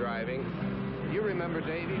Hobbs driving. You remember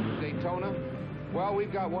Davey from Daytona? Well,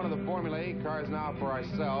 we've got one of the Formula A cars now for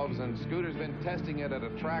ourselves, and Scooter's been testing it at a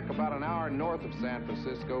track about an hour north of San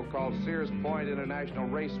Francisco called Sears Point International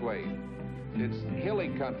Raceway. It's hilly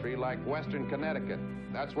country like western Connecticut.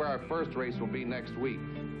 That's where our first race will be next week.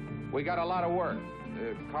 We got a lot of work.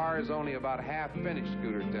 The car is only about half finished,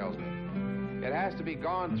 Scooter tells me. It has to be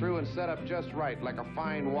gone through and set up just right, like a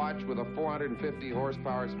fine watch with a 450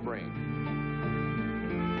 horsepower spring.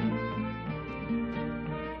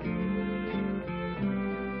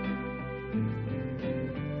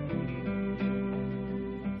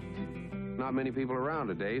 Not many people around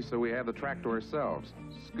today, so we have the track to ourselves.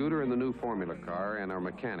 Scooter in the new Formula car and our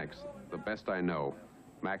mechanics, the best I know.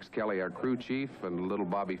 Max Kelly, our crew chief, and little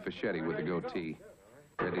Bobby Fischetti with the goatee,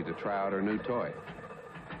 ready to try out our new toy.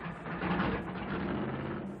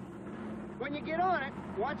 When you get on it,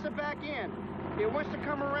 watch the back end. It wants to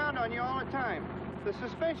come around on you all the time. The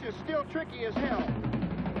suspension is still tricky as hell.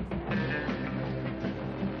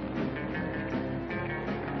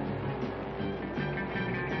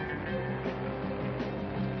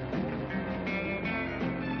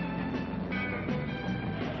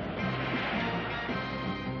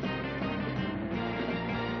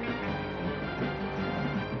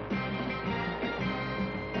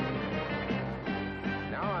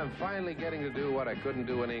 Finally getting to do what I couldn't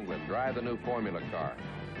do in England, drive the new Formula car.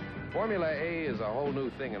 Formula A is a whole new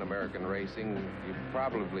thing in American racing. You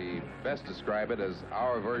probably best describe it as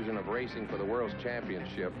our version of racing for the World's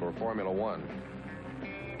Championship or Formula One.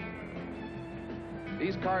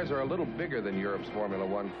 These cars are a little bigger than Europe's Formula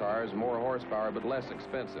One cars, more horsepower but less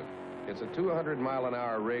expensive. It's a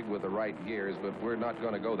 200-mile-an-hour rig with the right gears, but we're not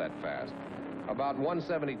going to go that fast. About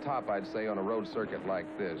 170 top, I'd say, on a road circuit like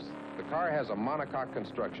this. The car has a monocoque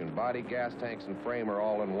construction. Body, gas tanks, and frame are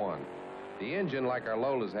all in one. The engine, like our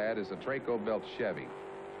Lola's had, is a Traco-built Chevy.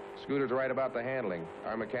 Scooter's right about the handling.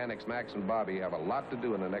 Our mechanics, Max and Bobby, have a lot to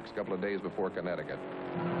do in the next couple of days before Connecticut.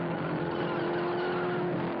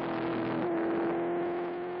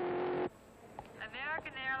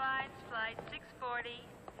 American Airlines Flight 640,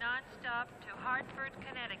 nonstop to Hartford,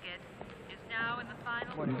 Connecticut, is now in the final...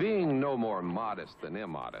 Being no more modest than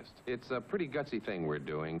immodest, it's a pretty gutsy thing we're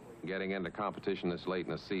doing, getting into competition this late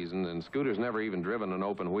in the season, and Scooter's never even driven an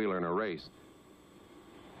open wheeler in a race.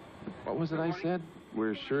 What was it I said?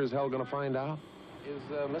 we're sure as hell going to find out? Is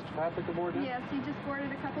Mr. Patrick aboard now? Yes, he just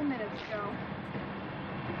boarded a couple minutes ago.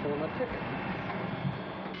 Show him a ticket.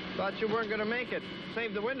 Thought you weren't going to make it.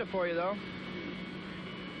 Saved the window for you, though.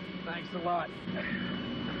 Thanks a lot.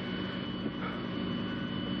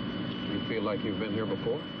 You feel like you've been here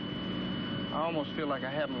before? I almost feel like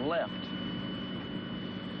I haven't left.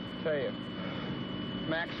 Tell you,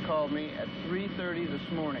 Max called me at 3:30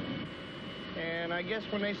 this morning. And I guess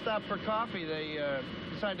when they stopped for coffee, they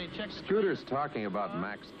decided they'd check... Scooter's talking about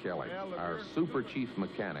Max Kelly, our super chief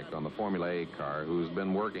mechanic on the Formula A car, who's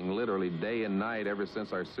been working literally day and night ever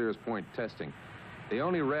since our Sears Point testing. The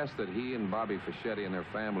only rest that he and Bobby Fischetti and their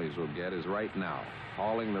families will get is right now,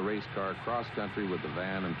 hauling the race car cross-country with the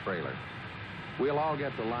van and trailer. We'll all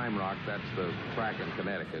get to Lime Rock, that's the track in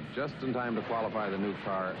Connecticut, just in time to qualify the new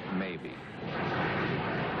car, maybe.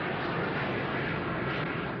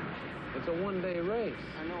 It's a one-day race.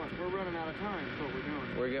 I know it. We're running out of time, is what we're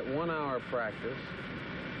doing. We get 1 hour practice,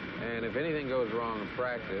 and if anything goes wrong in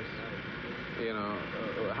practice, you know,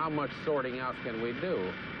 how much sorting out can we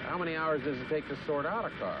do? How many hours does it take to sort out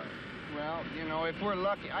a car? Well, you know, if we're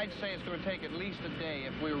lucky, I'd say it's going to take at least a day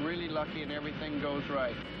if we're really lucky and everything goes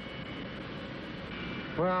right.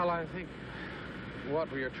 Well, I think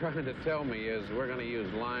what you're trying to tell me is we're going to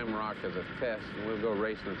use Lime Rock as a test, and we'll go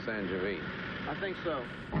racing at San Giovese. I think so.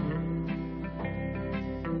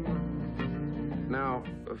 Now,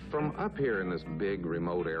 from up here in this big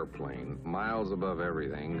remote airplane, miles above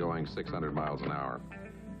everything, going 600 miles an hour,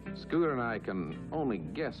 Scooter and I can only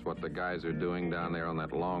guess what the guys are doing down there on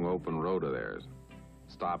that long open road of theirs.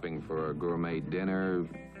 Stopping for a gourmet dinner,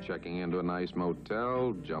 checking into a nice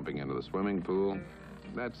motel, jumping into the swimming pool.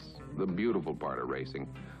 That's the beautiful part of racing.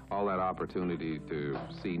 All that opportunity to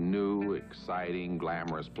see new, exciting,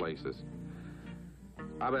 glamorous places.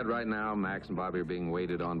 I bet right now Max and Bobby are being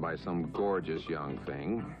waited on by some gorgeous young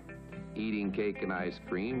thing, eating cake and ice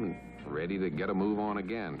cream, and ready to get a move on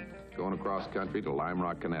again, going across country to Lime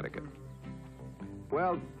Rock, Connecticut.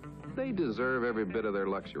 Well, they deserve every bit of their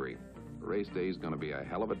luxury. Race day's going to be a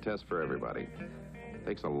hell of a test for everybody. It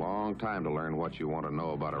takes a long time to learn what you want to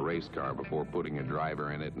know about a race car before putting a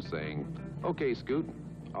driver in it and saying, okay, Scoot,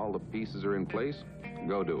 all the pieces are in place,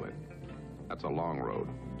 go do it. That's a long road,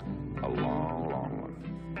 a long, long one.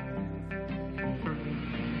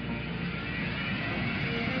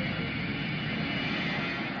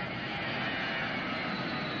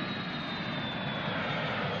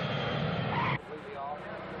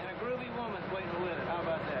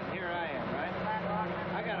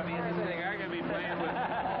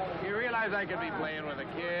 I could be playing with the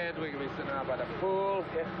kids, we could be sitting out by the pool,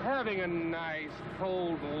 having a nice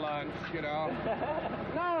cold lunch, you know.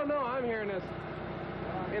 No, I'm hearing this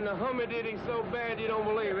in the humidity so bad you don't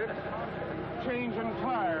believe it. Changing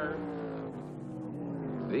tires.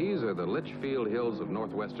 These are the Litchfield Hills of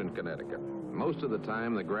northwestern Connecticut. Most of the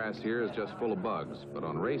time, the grass here is just full of bugs, but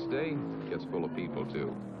on race day, it gets full of people,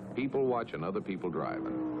 too. People watching other people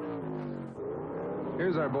driving.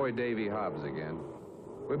 Here's our boy Davey Hobbs again.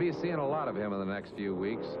 We'll be seeing a lot of him in the next few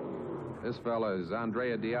weeks. This fella is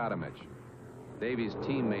Andrea Diatomich. Davey's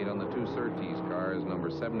teammate on the two Surtees cars, number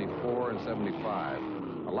 74 and 75.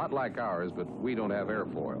 A lot like ours, but we don't have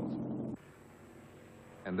airfoils.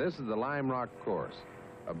 And this is the Lime Rock course,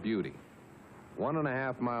 a beauty.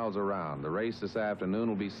 1.5 miles around. The race this afternoon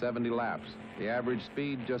will be 70 laps. The average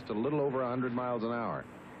speed just a little over 100 miles an hour.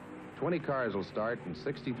 20 cars will start, and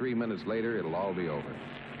 63 minutes later, it'll all be over.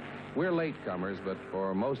 We're latecomers, but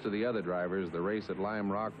for most of the other drivers, the race at Lime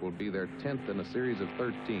Rock will be their 10th in a series of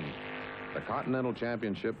 13, the Continental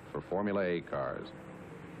Championship for Formula A cars.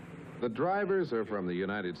 The drivers are from the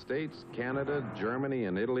United States, Canada, Germany,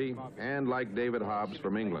 and Italy, and like David Hobbs,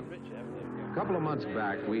 from England. A couple of months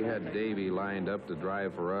back, we had Davey lined up to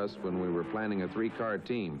drive for us when we were planning a 3-car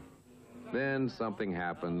team. Then something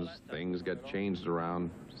happens, things get changed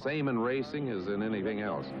around. Same in racing as in anything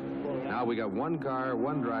else. Now we got 1 car,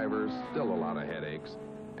 1 driver, still a lot of headaches,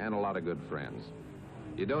 and a lot of good friends.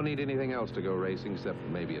 You don't need anything else to go racing except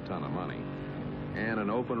maybe a ton of money. And an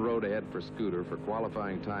open road ahead for Scooter for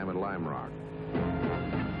qualifying time at Lime Rock.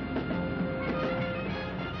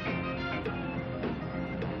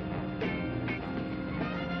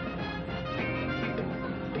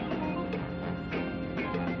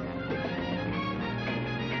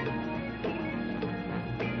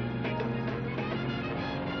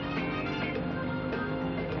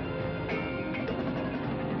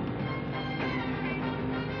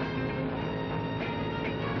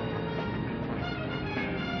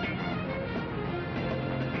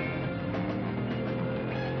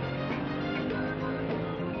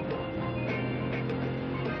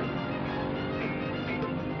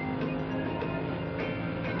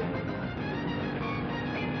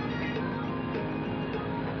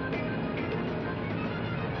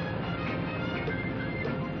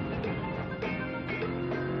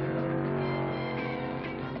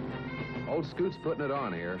 Old Scoot's putting it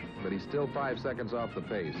on here, but he's still 5 seconds off the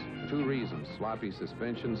pace. 2 reasons: sloppy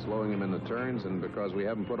suspension, slowing him in the turns, and because we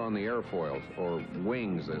haven't put on the airfoils, or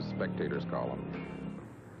wings, as spectators call them.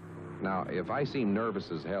 Now, if I seem nervous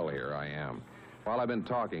as hell here, I am. While I've been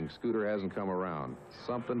talking, Scooter hasn't come around.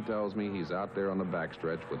 Something tells me he's out there on the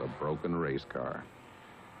backstretch with a broken race car.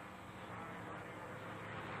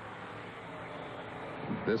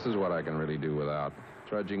 This is what I can really do without.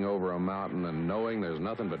 Trudging over a mountain and knowing there's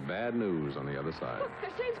nothing but bad news on the other side. Look,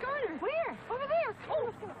 there's James Garner. Where? Over there.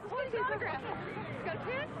 Oh, let's get his autograph. Got a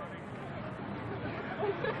pen?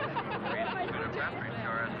 Scooter Patrick's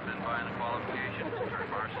car hasn't been by in the qualification.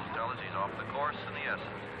 Track marshals tell us he's off the course in the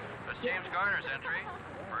Essence. That's James Garner's entry.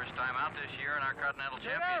 First time out this year in our Continental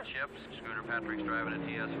Championships. Scooter Patrick's driving a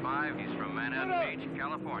TS5. He's from Manhattan Beach,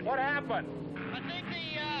 California. What happened? I think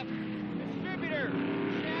the distributor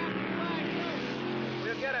shaft flagged loose.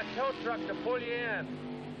 We'll get a tow truck to pull you in.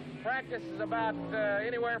 Practice is about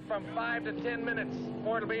anywhere from 5 to 10 minutes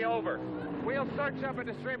before it'll be over. We'll search up a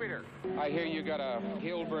distributor. I hear you got a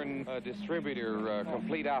Hilburn distributor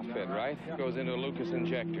complete outfit, right? Goes into a Lucas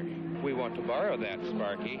injector. We want to borrow that,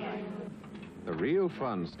 Sparky. The real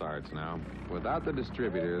fun starts now. Without the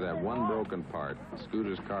distributor, that one broken part,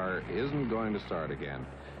 Scooter's car isn't going to start again.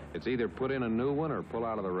 It's either put in a new one or pull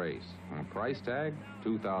out of the race. And price tag,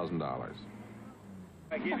 $2,000.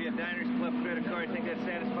 I give you a Diners Club credit card. Think that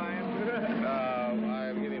satisfy him?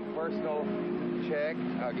 I'll give him personal check.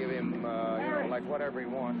 I'll give him, you know, like whatever he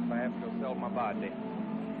wants if I have to go sell my body.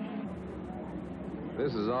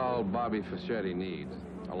 This is all Bobby Fischetti needs.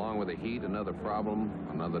 Along with the heat, another problem,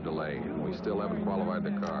 another delay. And we still haven't qualified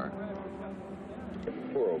the car.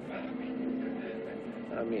 Poor Bobby.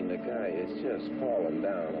 I mean, the guy is just falling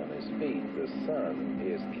down on his feet. The sun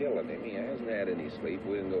is killing him. He hasn't had any sleep.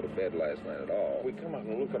 We didn't go to bed last night at all. We come out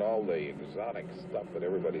and look at all the exotic stuff that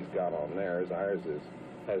everybody's got on theirs. Ours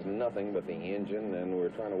has nothing but the engine, and we're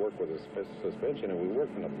trying to work with a suspension, and we work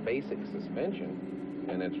in a basic suspension,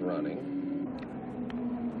 and it's running.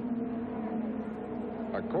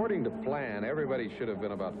 According to plan, everybody should have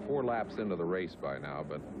been about 4 laps into the race by now,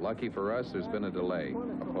 but lucky for us, there's been a delay,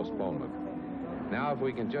 a postponement. Now, if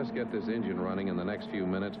we can just get this engine running in the next few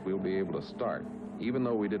minutes, we'll be able to start, even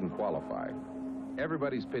though we didn't qualify.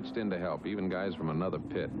 Everybody's pitched in to help, even guys from another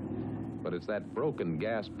pit. But it's that broken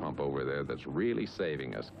gas pump over there that's really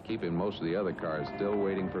saving us, keeping most of the other cars still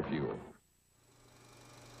waiting for fuel.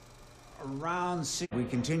 Around 6. We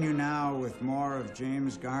continue now with more of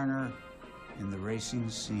James Garner in the racing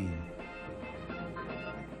scene.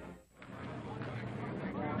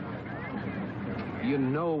 You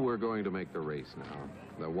know we're going to make the race now.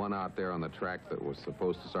 The one out there on the track that was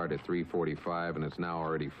supposed to start at 3:45, and it's now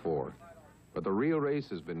already 4. But the real race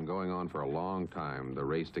has been going on for a long time, the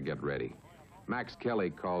race to get ready. Max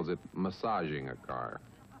Kelly calls it massaging a car,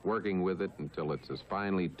 working with it until it's as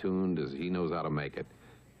finely tuned as he knows how to make it.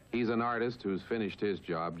 He's an artist who's finished his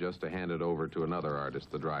job just to hand it over to another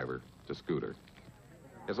artist, the driver, to Scooter.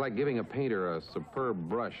 It's like giving a painter a superb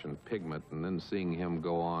brush and pigment and then seeing him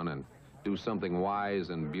go on and do something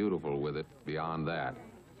wise and beautiful with it beyond that.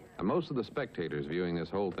 And most of the spectators viewing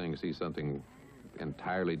this whole thing see something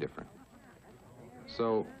entirely different.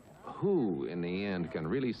 So, who, in the end, can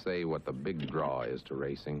really say what the big draw is to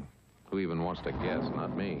racing? Who even wants to guess?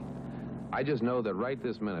 Not me. I just know that right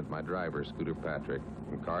this minute, my driver, Scooter Patrick,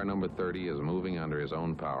 in car number 30, is moving under his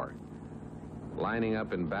own power. Lining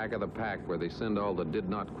up in back of the pack where they send all the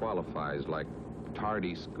did-not-qualifies like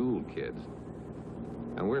tardy school kids.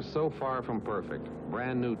 And we're so far from perfect.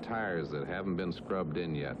 Brand new tires that haven't been scrubbed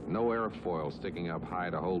in yet. No airfoil sticking up high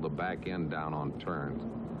to hold the back end down on turns.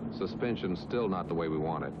 Suspension's still not the way we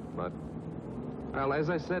want it. But, well, as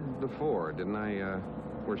I said before, didn't I,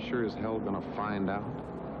 we're sure as hell gonna find out.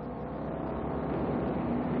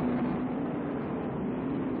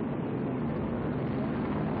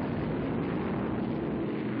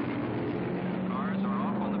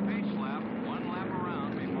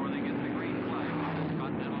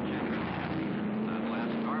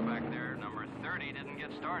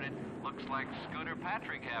 Scooter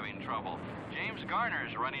Patrick having trouble. James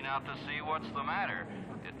Garner's running out to see what's the matter.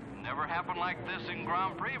 It never happened like this in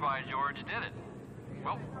Grand Prix by George, did it?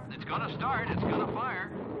 Well, it's going to start, it's going to fire.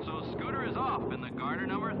 So Scooter is off in the Garner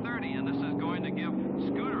number 30, and this is going to give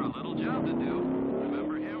Scooter a little job to do.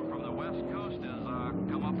 Remember him from the West Coast has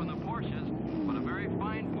come up in the Porsches, but a very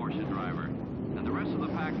fine Porsche driver. And the rest of the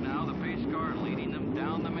pack now, the pace car leading them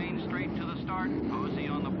down the main straight to the start. Posey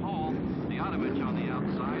on the pole, the Autovich on the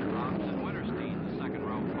outside, Hobbs and Winterstein, the second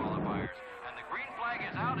row qualifiers. And the green flag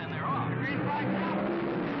is out and they're off. The green flag's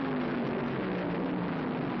out.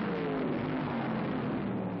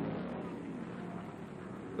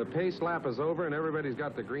 The pace lap is over, and everybody's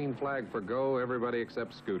got the green flag for go, everybody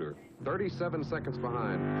except Scooter. 37 seconds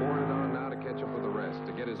behind, pouring it on now to catch up with the rest,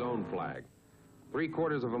 to get his own flag.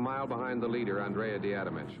 3/4 of a mile behind the leader,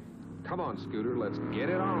 Ditected. Come on, Scooter, let's get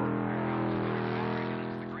it on.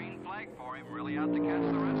 It's the green flag for him, really out to catch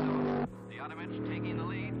the rest of them. Ditected taking the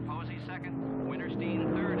lead, Posey second,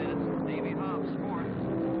 Winterstein third, and it's Davey Hobbs fourth.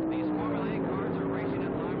 These Formula A cars are racing at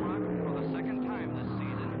Lime Rock for the second time this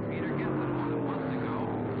season. Peter Giffen won a month ago,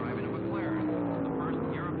 driving a McLaren, the first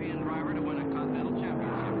European driver to win a Continental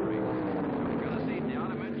Championship race. We're going to see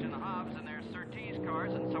Ditected and Hobbs in their Surtees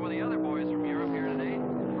cars and some of the other boys from Europe here today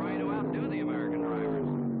trying to outdo the American drivers.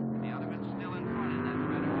 Ditected still in front in that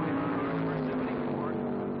red and white car, number 74.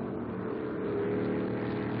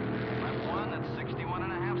 Lap 1, that's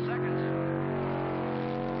 61.5 seconds.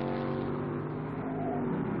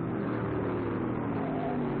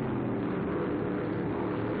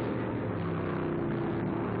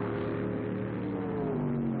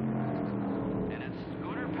 And it's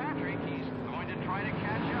Scooter Patrick. He's going to try to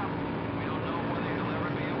catch up. We don't know whether he'll ever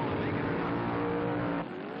be able to make it or not.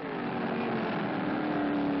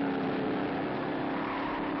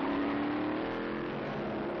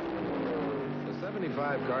 The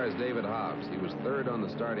 75 car is David Hobbs. He was third on the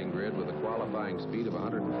starting grid with a qualifying speed of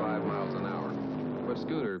 105 miles an hour. But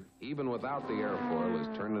Scooter, even without the airfoil, is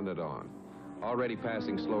turning it on, already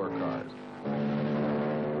passing slower cars.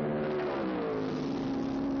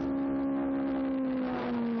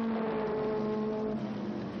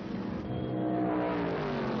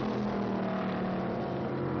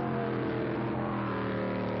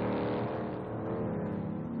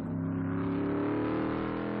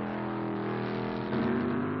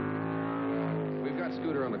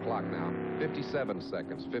 Scooter on the clock now. 57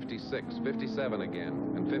 seconds, 56, 57 again,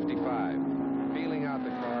 and 55. Feeling out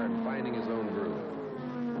the car and finding his own groove.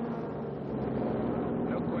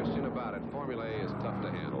 No question about it, Formula A is tough to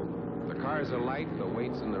handle. The cars are light, the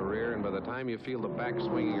weight's in the rear, and by the time you feel the back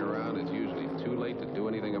swinging around, it's usually too late to do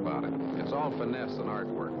anything about it. It's all finesse and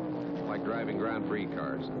artwork, like driving Grand Prix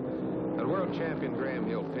cars. And world champion Graham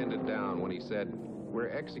Hill pinned it down when he said, "We're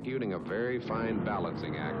executing a very fine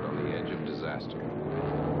balancing act on the edge of disaster."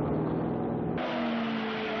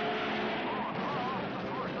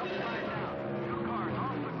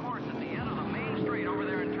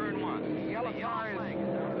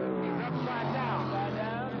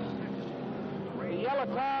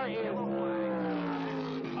 Car is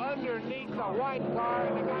underneath the white car,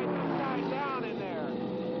 and the guy's upside down in there.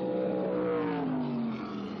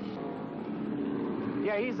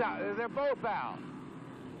 Yeah, he's out. They're both out.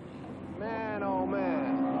 Man, oh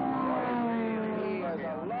man. He is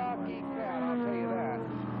a lucky cat, I'll tell you that.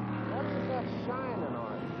 What is that shining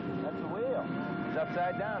on? That's the wheel. He's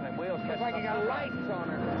upside down, and wheels Looks like he got lights on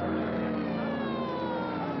it.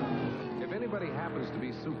 If anybody happens to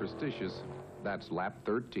be superstitious, that's lap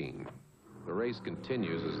 13. The race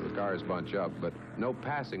continues as the cars bunch up, but no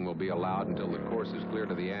passing will be allowed until the course is clear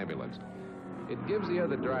to the ambulance. It gives the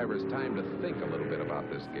other drivers time to think a little bit about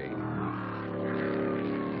this game.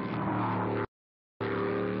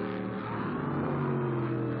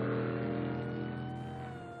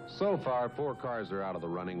 So far, 4 cars are out of the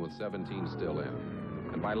running with 17 still in.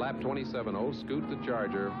 And by lap 27, Scoot the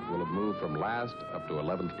Charger will have moved from last up to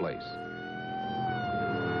 11th place.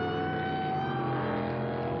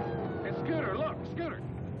 Scooter, look, Scooter.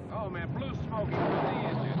 Oh, man, blue smoke from the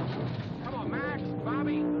engine. Come on, Max,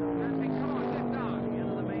 Bobby. Hey, come on, get down.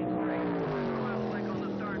 Into the main straight. Well, like on the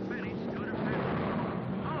start finish, Scooter Patrick.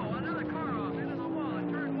 Oh, another car off into the wall at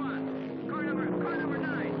turn 1. Car number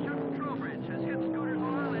 9, Chuck Trowbridge, has hit Scooter's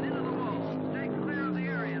oil and into the wall. Stay clear of the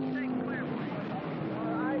area. Stay clear, please.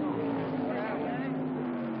 All right.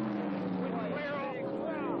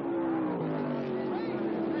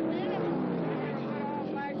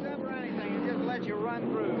 Let you run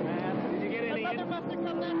through, man. Did you get any? Did you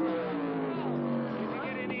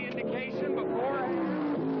get any indication before?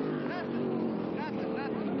 Nothing.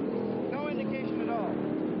 No indication at all.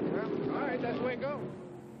 Well, all right, that's the way it goes.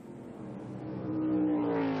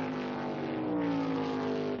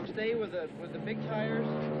 Stay with the big tires,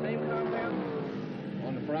 same compound.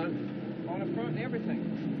 On the front? On the front and everything.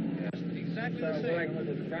 Yes. Exactly the same. With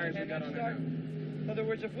the tires we got on there. In other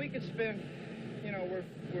words, if we could spend, you know, we're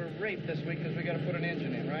raped this week because we got to put an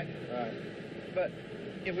engine in, right? Right. But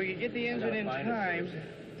if we could get the engine in time,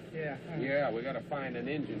 yeah. Yeah, we got to find an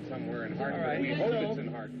engine somewhere in Hartford. All right. We hope it's in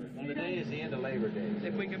Hartford. Well, today is the end of Labor Day.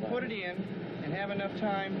 If we can put it in and have enough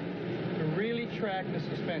time to really track the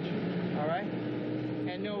suspension, all right?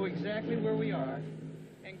 And know exactly where we are,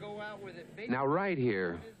 and go out Now, right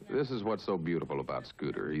here, this is what's so beautiful about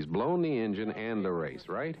Scooter. He's blown the engine and the race,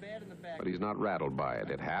 right? But he's not rattled by it.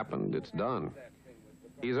 It happened. It's done.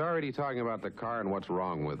 He's already talking about the car and what's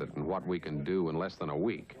wrong with it and what we can do in less than a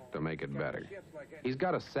week to make it better. He's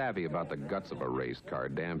got a savvy about the guts of a race car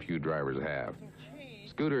damn few drivers have.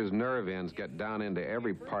 Scooter's nerve ends get down into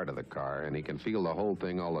every part of the car, and he can feel the whole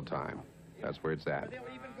thing all the time. That's where it's at.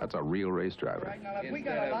 That's a real race driver. Now, we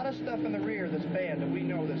got a lot of stuff in the rear of this band that we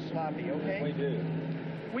know that's sloppy, okay? We do.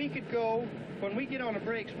 We could go, when we get on the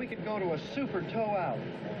brakes, we could go to a super toe out.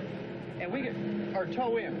 And we could, or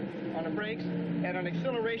toe in on the brakes, and on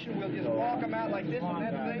acceleration, we'll just walk them out like this, and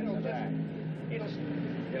that thing will just,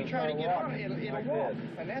 we try to get on it, it'll walk.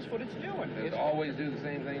 And that's what it's doing. Does it always do the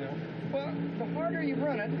same thing, though? Well, the harder you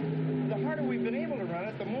run it, the harder we've been able to run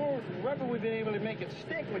it, the more rubber we've been able to make it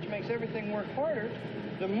stick, which makes everything work harder,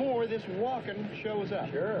 the more this walking shows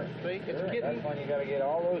up. Sure. See, it's sure. getting... That's when you got to get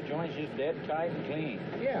all those joints just dead tight and clean.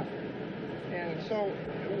 Yeah. And so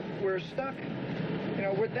we're stuck, you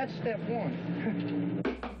know, that's step one.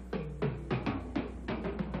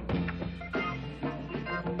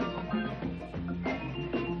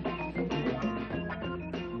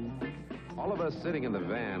 All of us sitting in the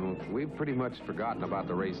van, we've pretty much forgotten about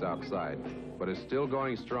the race outside, but it's still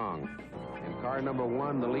going strong. In car number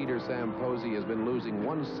 1, the leader, Sam Posey, has been losing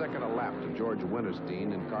 1 second a lap to George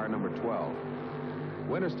Winterstein in car number 12.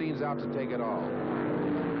 Winterstein's out to take it all.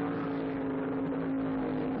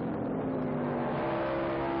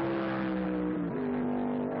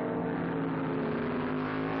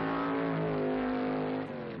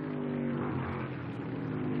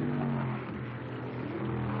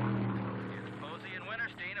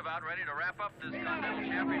 About ready to wrap up this Continental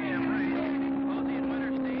Championship race. Posey and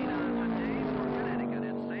Winterstein today for Connecticut.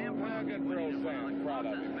 It's Sam Posey, proud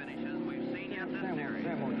of him. Finishes we've seen yet this series.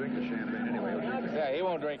 Sam won't drink the champagne anyway. Yeah, he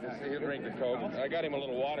won't drink this. He'll drink the Coke. I got him a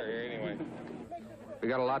little water here anyway. We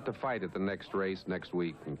got a lot to fight at the next race next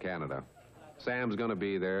week in Canada. Sam's going to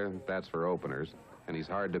be there. That's for openers. And he's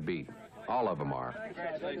hard to beat. All of them are.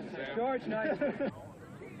 Congratulations, Sam. George, nice.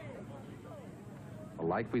 Well,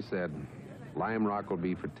 like we said, Lime Rock will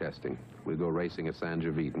be for testing. We'll go racing at San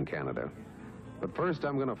Javite in Canada. But first,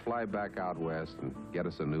 I'm going to fly back out west and get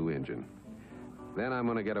us a new engine. Then I'm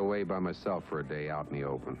going to get away by myself for a day out in the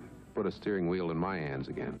open. Put a steering wheel in my hands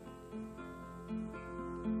again.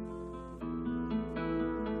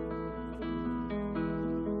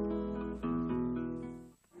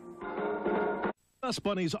 Dust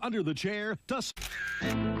bunnies under the chair. Dust...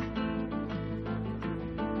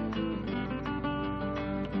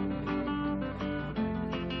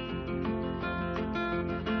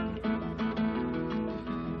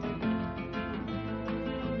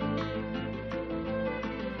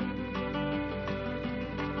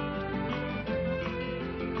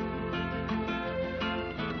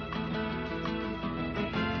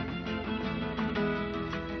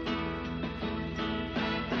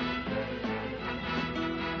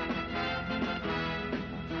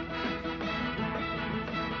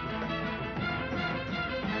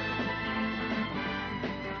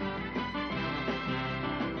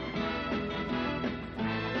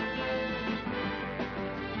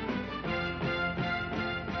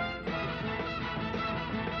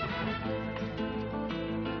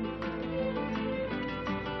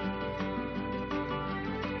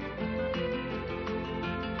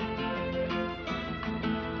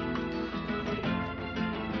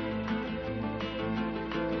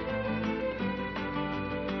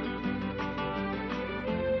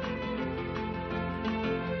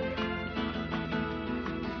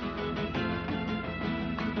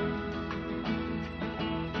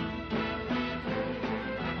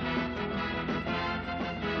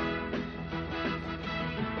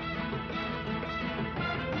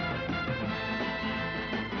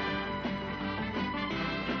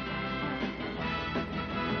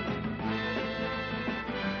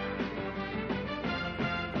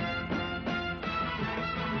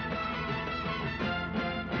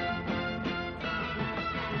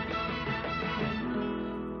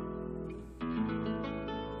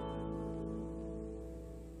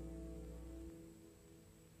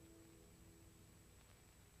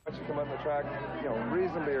 You come on the track, you know,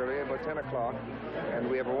 reasonably early, about 10 o'clock,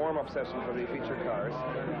 and we have a warm-up session for the feature cars.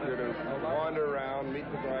 You're to wander around, meet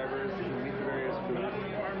the drivers, meet the various groups.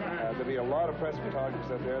 There'll be a lot of press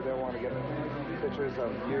photographers out there. They'll want to get pictures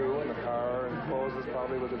of you and the car and poses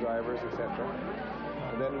probably with the drivers, etc.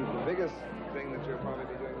 And then the biggest thing that you'll probably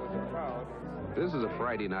be doing with the crowd. This is a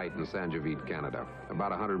Friday night in San Javite, Canada,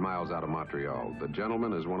 about 100 miles out of Montreal. The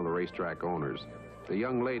gentleman is one of the racetrack owners. The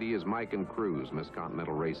young lady is Mike and Cruz, Miss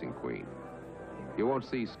Continental Racing Queen. You won't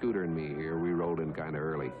see Scooter and me here. We rolled in kind of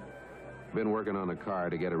early. Been working on the car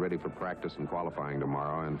to get it ready for practice and qualifying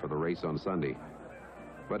tomorrow and for the race on Sunday.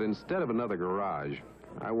 But instead of another garage,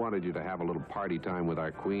 I wanted you to have a little party time with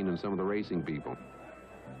our queen and some of the racing people.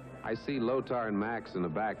 I see Lothar and Max in the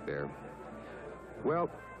back there. Well,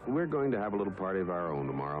 we're going to have a little party of our own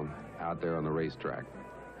tomorrow out there on the racetrack.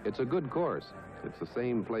 It's a good course. It's the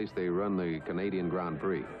same place they run the Canadian Grand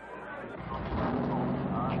Prix.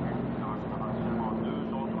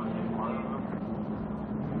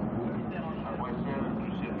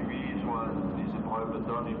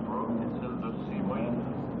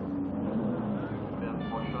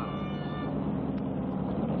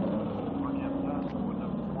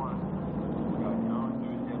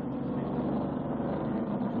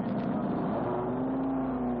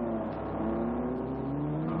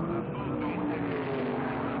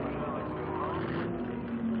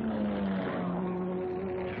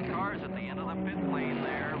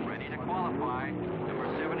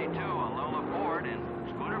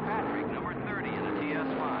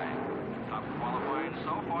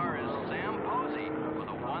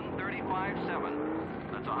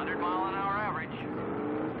 That's 100 mile an hour average.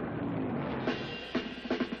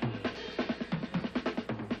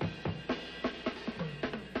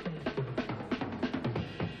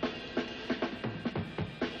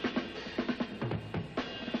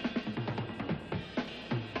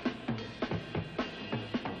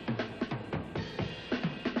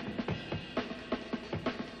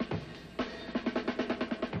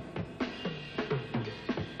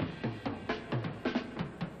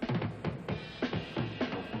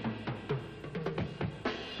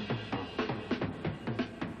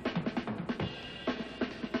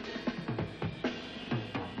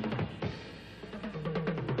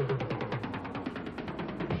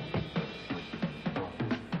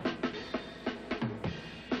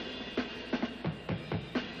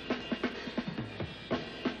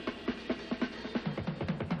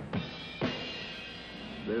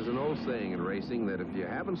 There's an old saying in racing that if you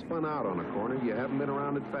haven't spun out on a corner, you haven't been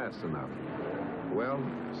around it fast enough. Well,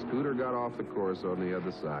 Scooter got off the course on the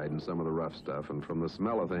other side in some of the rough stuff, and from the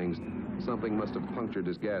smell of things, something must have punctured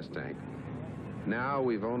his gas tank. Now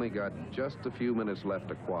we've only got just a few minutes left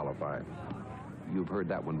to qualify. You've heard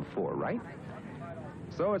that one before, right?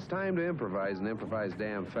 So it's time to improvise, and improvise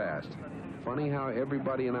damn fast. Funny how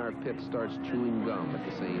everybody in our pit starts chewing gum at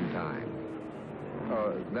the same time.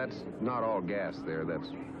 That's not all gas there. That's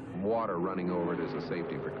water running over it as a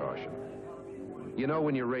safety precaution. You know,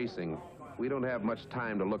 when you're racing, we don't have much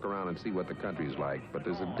time to look around and see what the country's like, but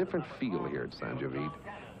there's a different feel here at San Jovite.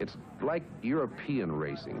 It's like European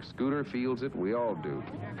racing. Scooter feels it, we all do.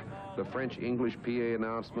 The French-English PA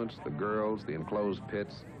announcements, the girls, the enclosed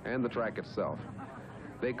pits, and the track itself.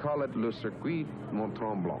 They call it Le Circuit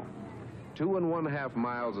Mont-Tremblant. 2.5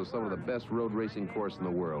 miles of some of the best road racing course in the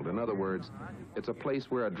world. In other words, it's a place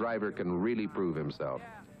where a driver can really prove himself.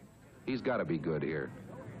 He's got to be good here.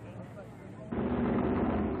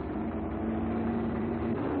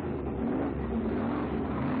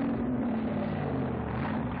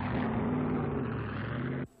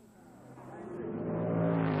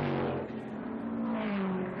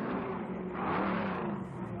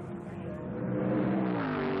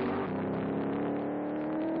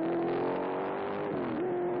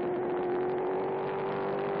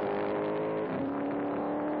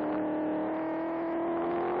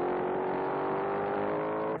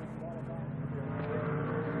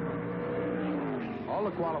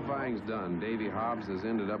 Qualifying's done. Davey Hobbs has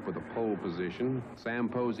ended up with a pole position. Sam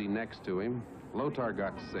Posey next to him. Lothar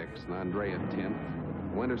got 6th, and Andrea 10th.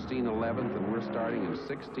 Winterstein 11th, and we're starting in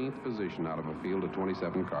 16th position out of a field of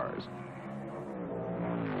 27 cars.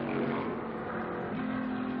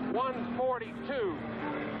 142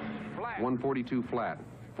 flat. 142 flat.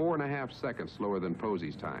 4.5 seconds slower than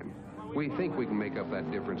Posey's time. We think we can make up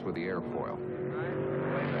that difference with the airfoil.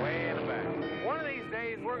 Way in the back. One of these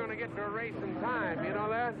days, we're going to get to a race in time. You know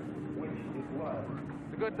that?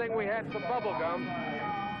 It's a good thing we had some bubble gum.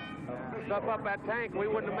 Stuff up that tank, we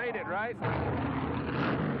wouldn't have made it, right?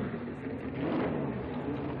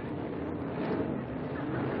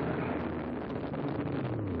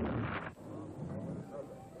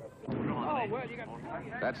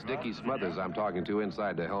 That's Dickie Smothers I'm talking to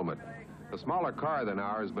inside the helmet. A smaller car than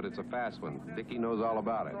ours, but it's a fast one. Dickie knows all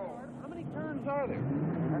about it. How many turns are there?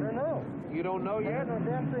 I don't know. You don't know yet?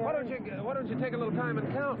 Why don't you take a little time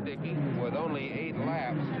and count, Dickie? With only 8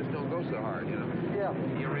 laps, just don't go so hard, you know. Yeah.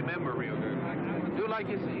 You remember real good. Do like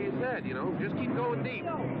you said, you know. Just keep going deep.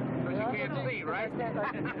 Because you can't see, right?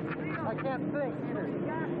 I can't think either.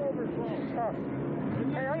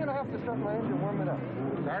 Hey, I'm going to have to start my engine, warm it up.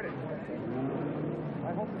 Start it.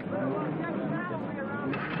 I hope it's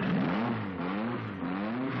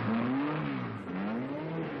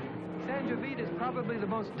San Javid is probably the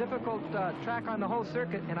most difficult track on the whole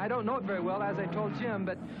circuit, and I don't know it very well, as I told Jim,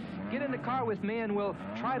 but get in the car with me and we'll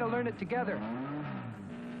try to learn it together.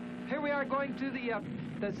 Here we are going to the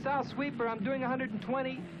south sweeper. I'm doing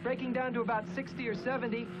 120, braking down to about 60 or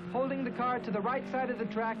 70, holding the car to the right side of the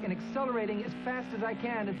track and accelerating as fast as I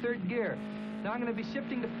can in third gear. Now I'm going to be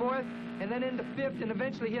shifting to fourth and then into fifth and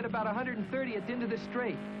eventually hit about 130 at the end of the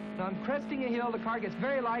straight. Now I'm cresting a hill. The car gets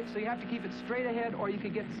very light, so you have to keep it straight ahead or you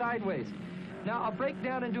could get sideways. Now I'll brake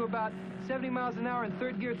down and do about 70 miles an hour in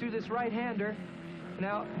third gear through this right-hander.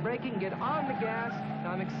 Now braking, get on the gas.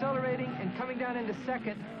 Now I'm accelerating and coming down into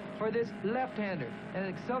second for this left-hander and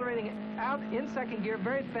accelerating out in second gear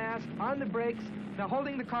very fast on the brakes. Now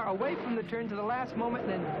holding the car away from the turn to the last moment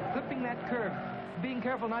and then clipping that curve. Being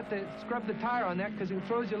careful not to scrub the tire on that because it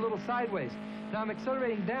throws you a little sideways. Now I'm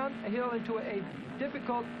accelerating down a hill into a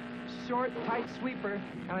difficult, short, tight sweeper,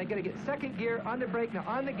 and I got to get second gear on the brake, now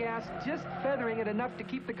on the gas, just feathering it enough to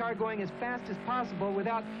keep the car going as fast as possible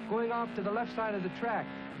without going off to the left side of the track.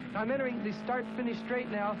 Now I'm entering the start-finish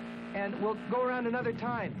straight now, and we'll go around another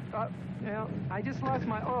time. I just lost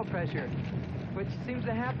my oil pressure, which seems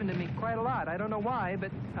to happen to me quite a lot. I don't know why,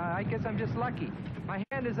 but I guess I'm just lucky. My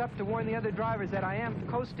hand is up to warn the other drivers that I am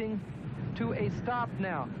coasting to a stop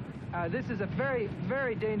now. This is a very,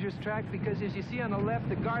 very dangerous track because, as you see on the left,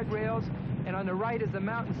 the guardrails, and on the right is the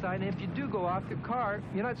mountainside. And if you do go off, the car,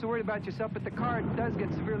 you're not so worried about yourself, but the car does get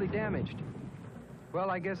severely damaged. Well,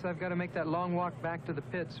 I guess I've got to make that long walk back to the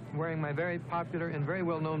pits wearing my very popular and very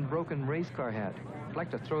well-known broken race car hat. I'd like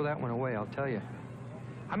to throw that one away, I'll tell you.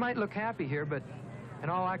 I might look happy here, but in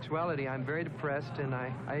all actuality, I'm very depressed and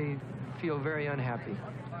I feel very unhappy.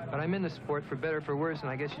 But I'm in the sport for better or for worse, and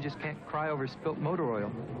I guess you just can't cry over spilt motor oil.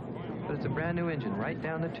 But it's a brand new engine, right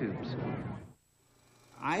down the tubes.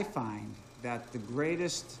 I find that the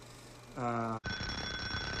greatest...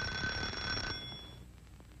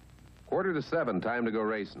 6:45, time to go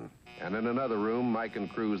racing. And in another room, Mike and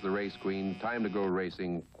Cruz, the race queen, time to go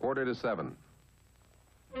racing, 6:45.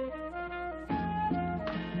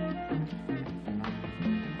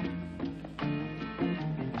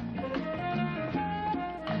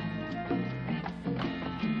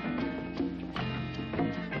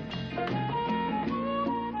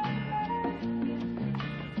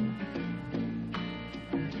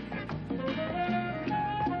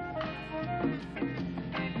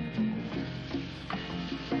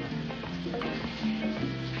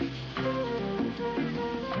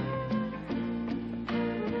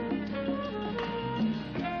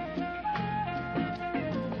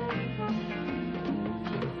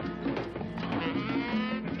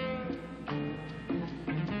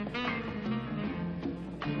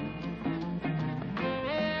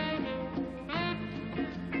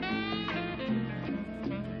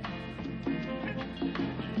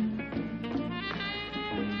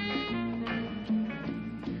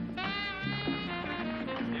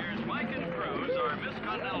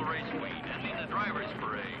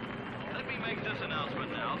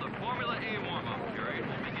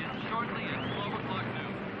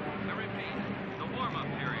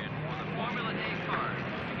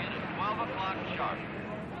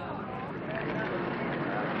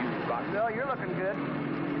 No, you're looking good.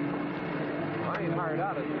 I ain't hired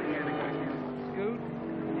out as a mechanic, I can. Scoot?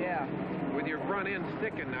 Yeah. With your front end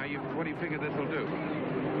sticking now, what do you figure this will do?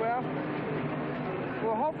 Well,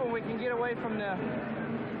 we're hoping we can get away from the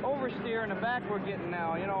oversteer in the back we're getting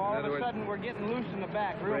now. You know, all of a sudden we're getting loose in the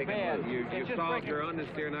back real bad. You solved your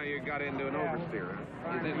understeer, now you got into an oversteer.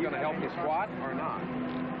 Huh? Is this going to help the squat or not?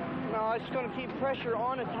 No, it's going to keep pressure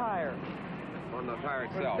on the tire. On the tire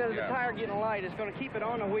itself, instead of the tire getting light, it's going to keep it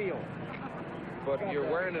on the wheel. But you're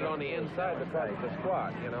wearing it on the inside to cause the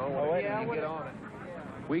squat, you know, when you get on it.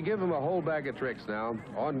 We give him a whole bag of tricks now.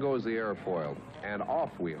 On goes the airfoil. And off,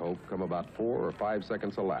 we hope, come about 4 or 5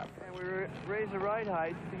 seconds a lap. And we raise the ride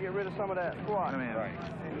height to get rid of some of that squat. Right.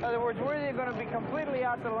 In other words, we're either going to be completely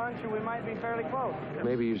out to lunch or we might be fairly close.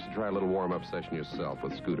 Maybe you should try a little warm-up session yourself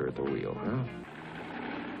with Scooter at the wheel, huh?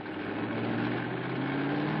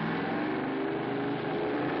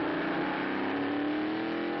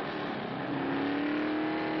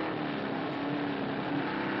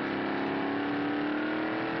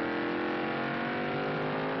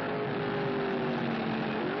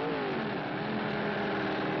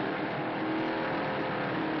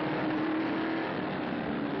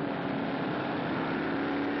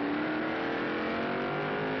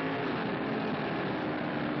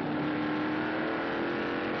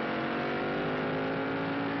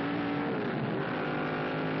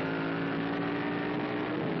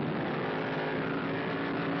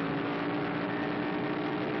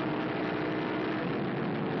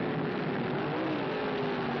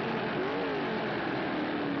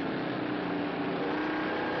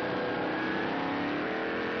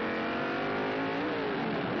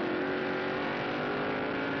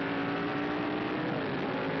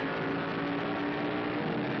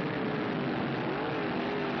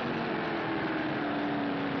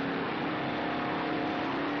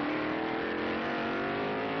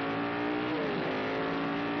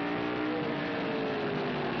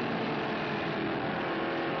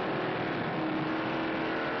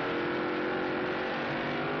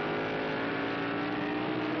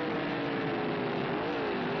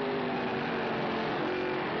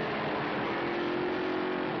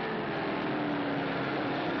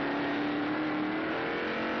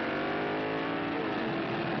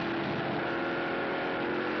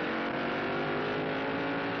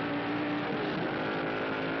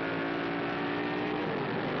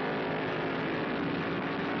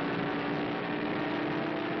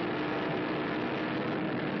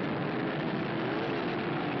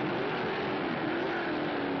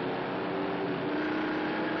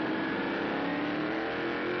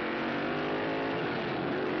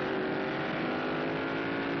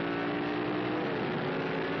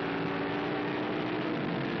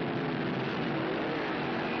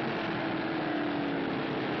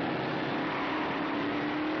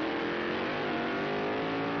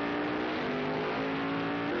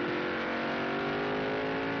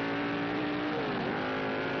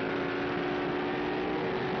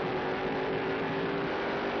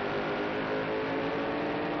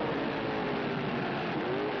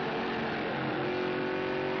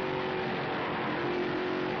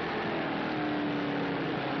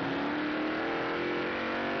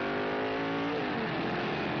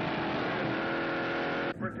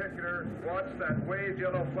 particular, watch that waved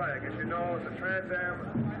yellow flag. As you know, it's a Trans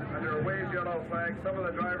Am under a waved yellow flag. Some of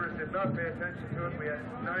the drivers did not pay attention to it. We had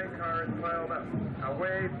 9 cars piled up. A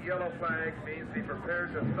waved yellow flag means be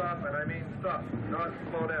prepared to stop, and I mean stop, not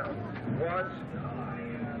slow down. Watch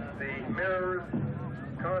the mirrors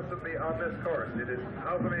constantly on this course. It is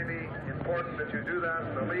ultimately important that you do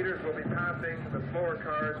that. The leaders will be passing the slower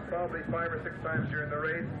cars probably 5 or 6 times during the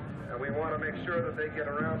race, and we want to make sure that they get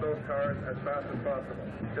around those cars as fast as possible.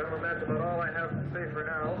 Gentlemen, that's about all I have to say for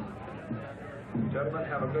now. Gentlemen,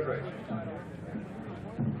 have a good race.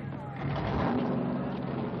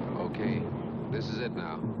 Okay, this is it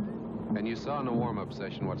now. And you saw in the warm-up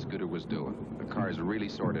session what Scooter was doing. The car's really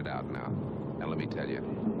sorted out now. And let me tell you,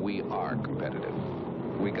 we are competitive.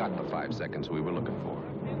 We got the 5 seconds we were looking for.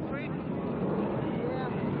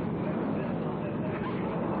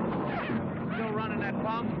 Still running that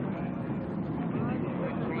pump?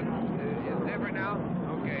 It's different now?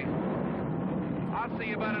 Okay. I'll see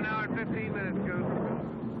you about an hour and 15 minutes, Goose.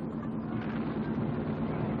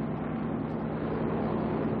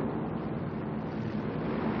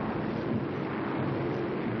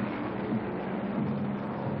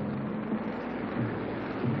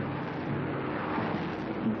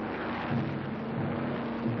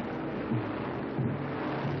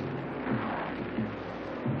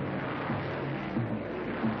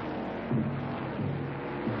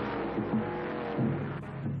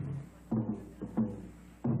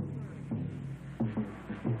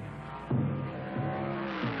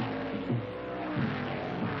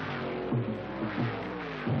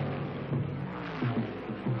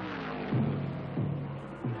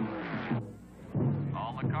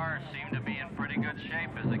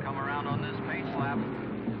 As they come around on this pace lap.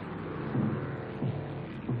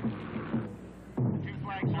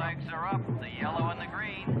 2 flags are up, the yellow and the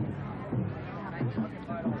green.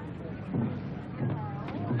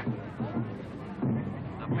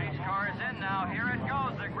 The pace car is in now. Here it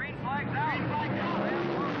goes. The green flag's out. Green flag's out.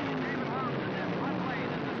 David Holmes in that front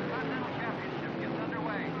lane as the Continental Championship gets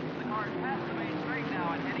underway. The car's past the main straight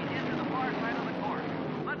now and heading into the far side of the course.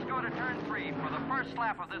 Let's go to turn 3 for the first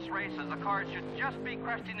lap of this race, as the cars should just be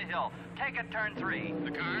cresting the hill. Take it, turn 3.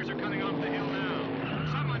 The cars are coming off the hill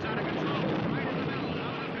now. Someone's out of control. Right in the middle,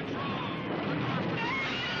 out of control. How many cars?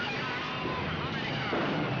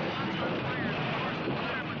 Lots on fire, of course.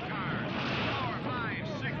 11 cars. 4, 5,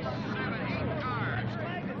 6, 7, 8 cars.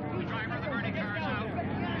 The driver of the burning car is out.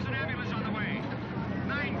 There's an ambulance on the way.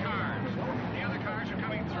 9 cars. The other cars are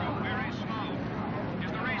coming through very slow.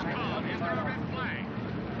 Is the race called? Is there a red flag?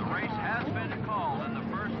 The race has been called in the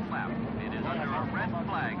first lap. It is under a red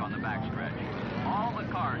flag on the backstretch. All the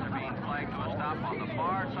cars are being flagged to a stop on the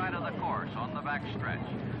far side of the course on the backstretch.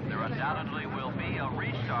 There undoubtedly will be a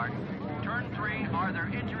restart. Turn 3, are there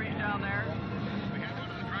injuries down there? We have one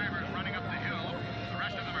of the drivers running up the hill. The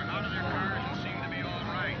rest of them are out of their cars and seem to be all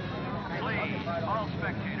right. Please, all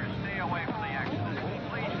spectators, stay away from the accident.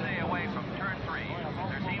 Please stay away from turn 3.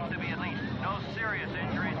 There seems to be at least no serious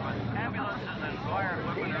injuries, but ambulances and fire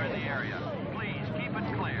equipment are in the area. Please, keep it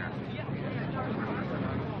clear.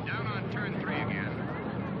 Down on turn 3 again.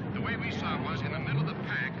 The way we saw it was in the middle of the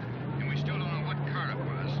pack, and we still don't know what car it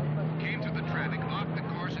was, came through the traffic, off the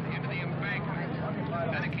course, and into the embankment.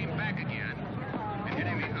 Then it came back again, and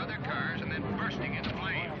hitting the other cars, and then bursting into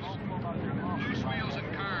flames. Loose wheels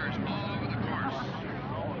and cars all over the course.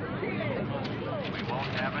 We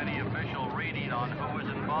won't have any official reading on who is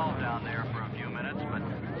involved down there for a few minutes, but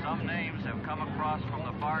some names have come across from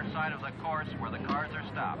the far side of the course where the cars are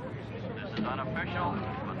stopped. This is unofficial,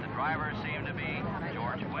 but the drivers seem to be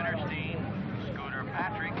George Winterstein, Scooter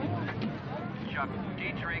Patrick, Chuck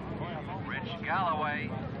Dietrich, Rich Galloway,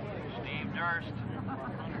 Steve Durst.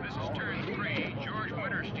 This is turn 3. George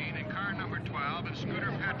Winterstein in car number 12 and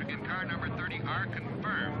Scooter Patrick in car number 30 are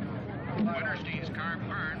confirmed. Winterstein's car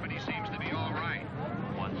burned, but he seems to be all right.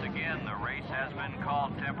 Once again, the race has been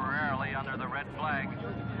called temporarily under the red flag,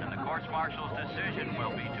 and the course marshal's decision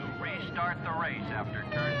will be to restart the race after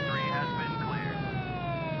turn 3 has been cleared.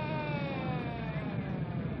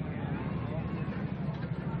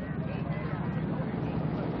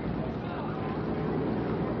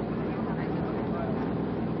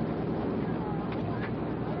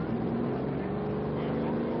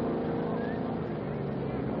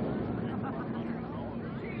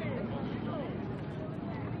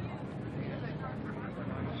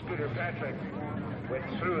 Patrick went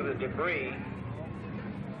through the debris,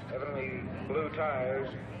 heavily blue tires,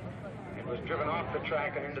 and was driven off the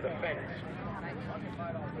track and into the fence.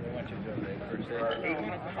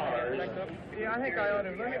 Yeah, I think I ought to.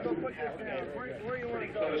 Let me go put this down. Where you want to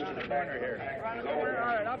go? Close to the corner here. All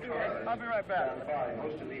right, I'll be right back.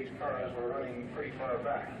 Most of these cars were running pretty far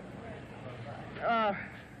back.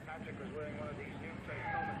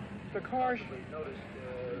 The cars,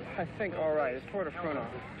 I think, all right. It's toward the front of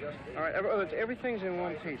it. All right, everything's in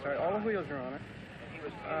one piece. All right, all the wheels are on it.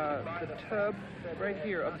 The tub, right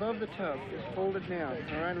here, above the tub, is folded down,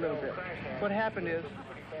 all right, a little bit. What happened is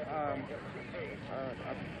a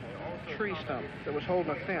tree stump that was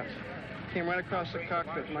holding a fence came right across the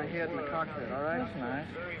cockpit, my head in the cockpit, all right? That's nice.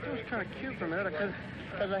 It was kind of cute for a minute,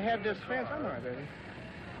 because I had this fence. I'm all right, baby.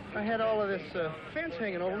 I had all of this fence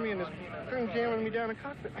hanging over me and this thing jamming me down the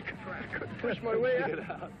cockpit. I couldn't push my way out. I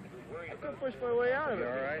couldn't push my way out of it.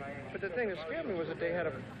 All right. But the thing that scared me was that they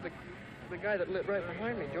had the guy that lit right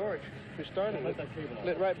behind me, George, who started it,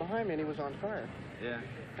 lit right behind me, and he was on fire. Yeah.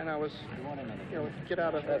 And I was, get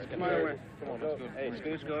out of my way. Come on, let's go. Hey,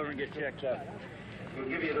 Scoots, go over and get checked up. We'll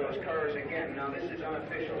give you those cars again. Now, this is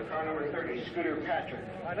unofficial. Car number 30, Scooter Patrick.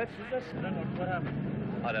 All right, what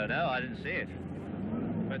happened? I don't know. I didn't see it.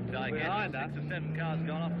 But I guess 6 or 7 cars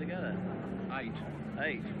gone off together.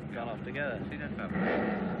 8 gone off together. See that, Bob?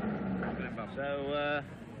 So,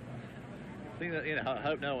 I think that, I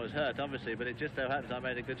hope no one was hurt, obviously, but it just so happens I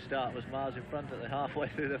made a good start, was miles in front at the halfway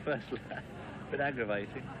through the first lap. Bit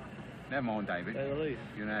aggravating. Never mind, David. Say the least.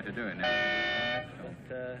 You know how to do it now.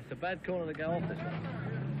 But it's a bad corner to go off this one.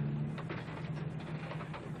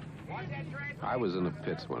 I was in the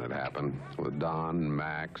pits when it happened, with Don,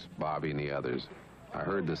 Max, Bobby, and the others. I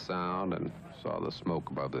heard the sound and saw the smoke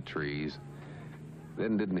above the trees.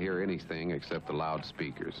 Then didn't hear anything except the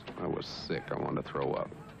loudspeakers. I was sick. I wanted to throw up.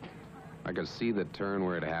 I could see the turn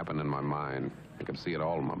where it happened in my mind. I could see it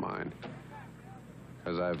all in my mind.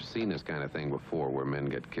 Because I've seen this kind of thing before where men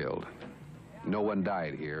get killed. No one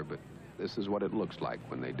died here, but this is what it looks like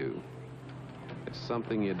when they do. It's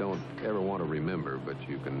something you don't ever want to remember, but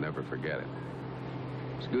you can never forget it.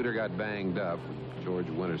 Scooter got banged up. George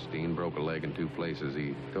Winterstein broke a leg in 2 places.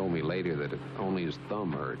 He told me later that only his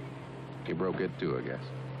thumb hurt. He broke it too, I guess.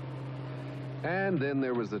 And then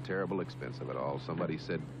there was the terrible expense of it all. Somebody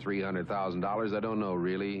said $300,000. I don't know,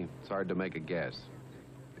 really. It's hard to make a guess.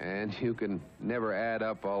 And you can never add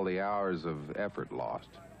up all the hours of effort lost.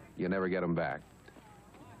 You never get them back.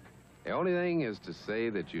 The only thing is to say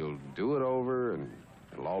that you'll do it over and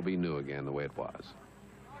it'll all be new again the way it was.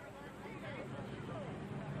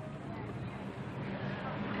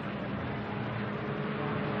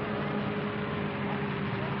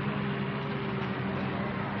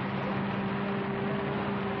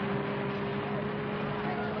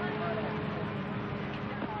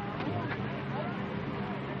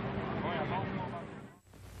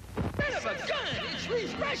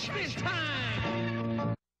 Refreshment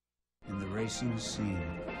time! In the racing scene.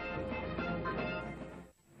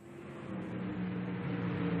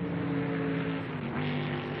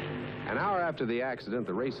 An hour after the accident,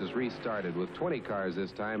 the races restarted with 20 cars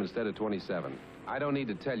this time instead of 27. I don't need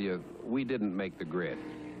to tell you, we didn't make the grid.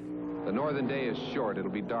 The northern day is short, it'll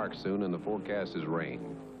be dark soon, and the forecast is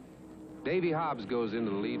rain. Davey Hobbs goes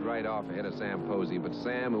into the lead right off ahead of Sam Posey, but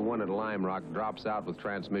Sam, who won at Lime Rock, drops out with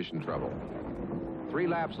transmission trouble. 3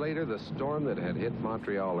 laps later, the storm that had hit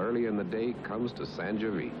Montreal earlier in the day comes to San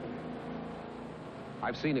Javi.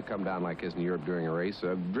 I've seen it come down like this in Europe during a race.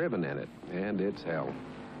 I've driven in it, and it's hell.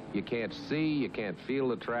 You can't see, you can't feel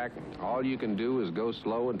the track. All you can do is go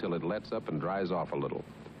slow until it lets up and dries off a little.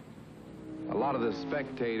 A lot of the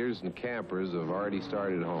spectators and campers have already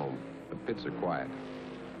started home. The pits are quiet.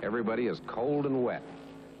 Everybody is cold and wet.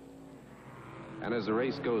 And as the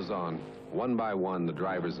race goes on, one by one, the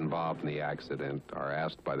drivers involved in the accident are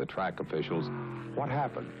asked by the track officials, what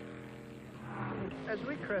happened? As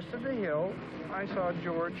we crested the hill, I saw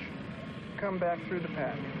George come back through the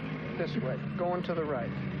pack, this way, going to the right.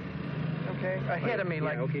 Okay? Ahead of me,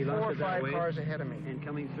 like 4 or 5 cars ahead of me. And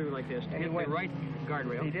coming through like this, and hit the right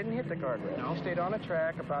guardrail. He didn't hit the guardrail. No. He stayed on the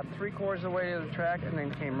track about 3/4 of the way to the track, and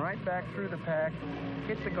then came right back through the pack,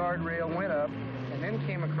 hit the guardrail, went up, and then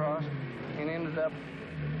came across and ended up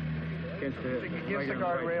against the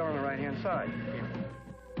guardrail on the right-hand side.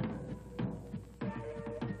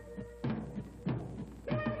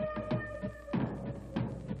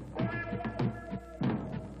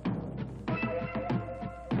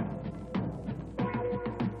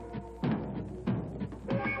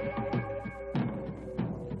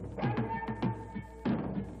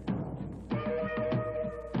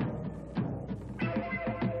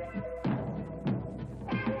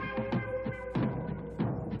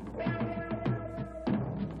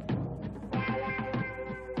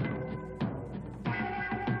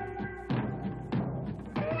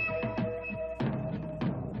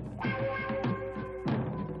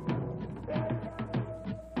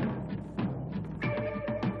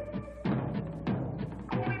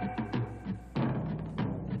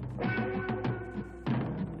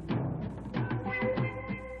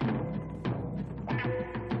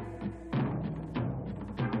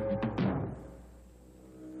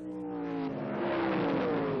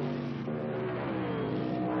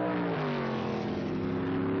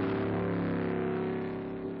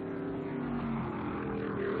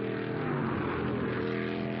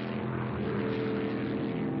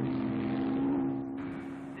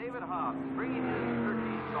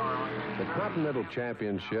 Continental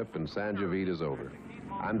Championship in San Javid is over.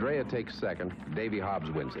 Andrea takes second, Davey Hobbs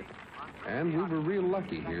wins it. And we were real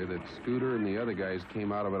lucky here that Scooter and the other guys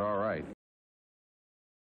came out of it all right.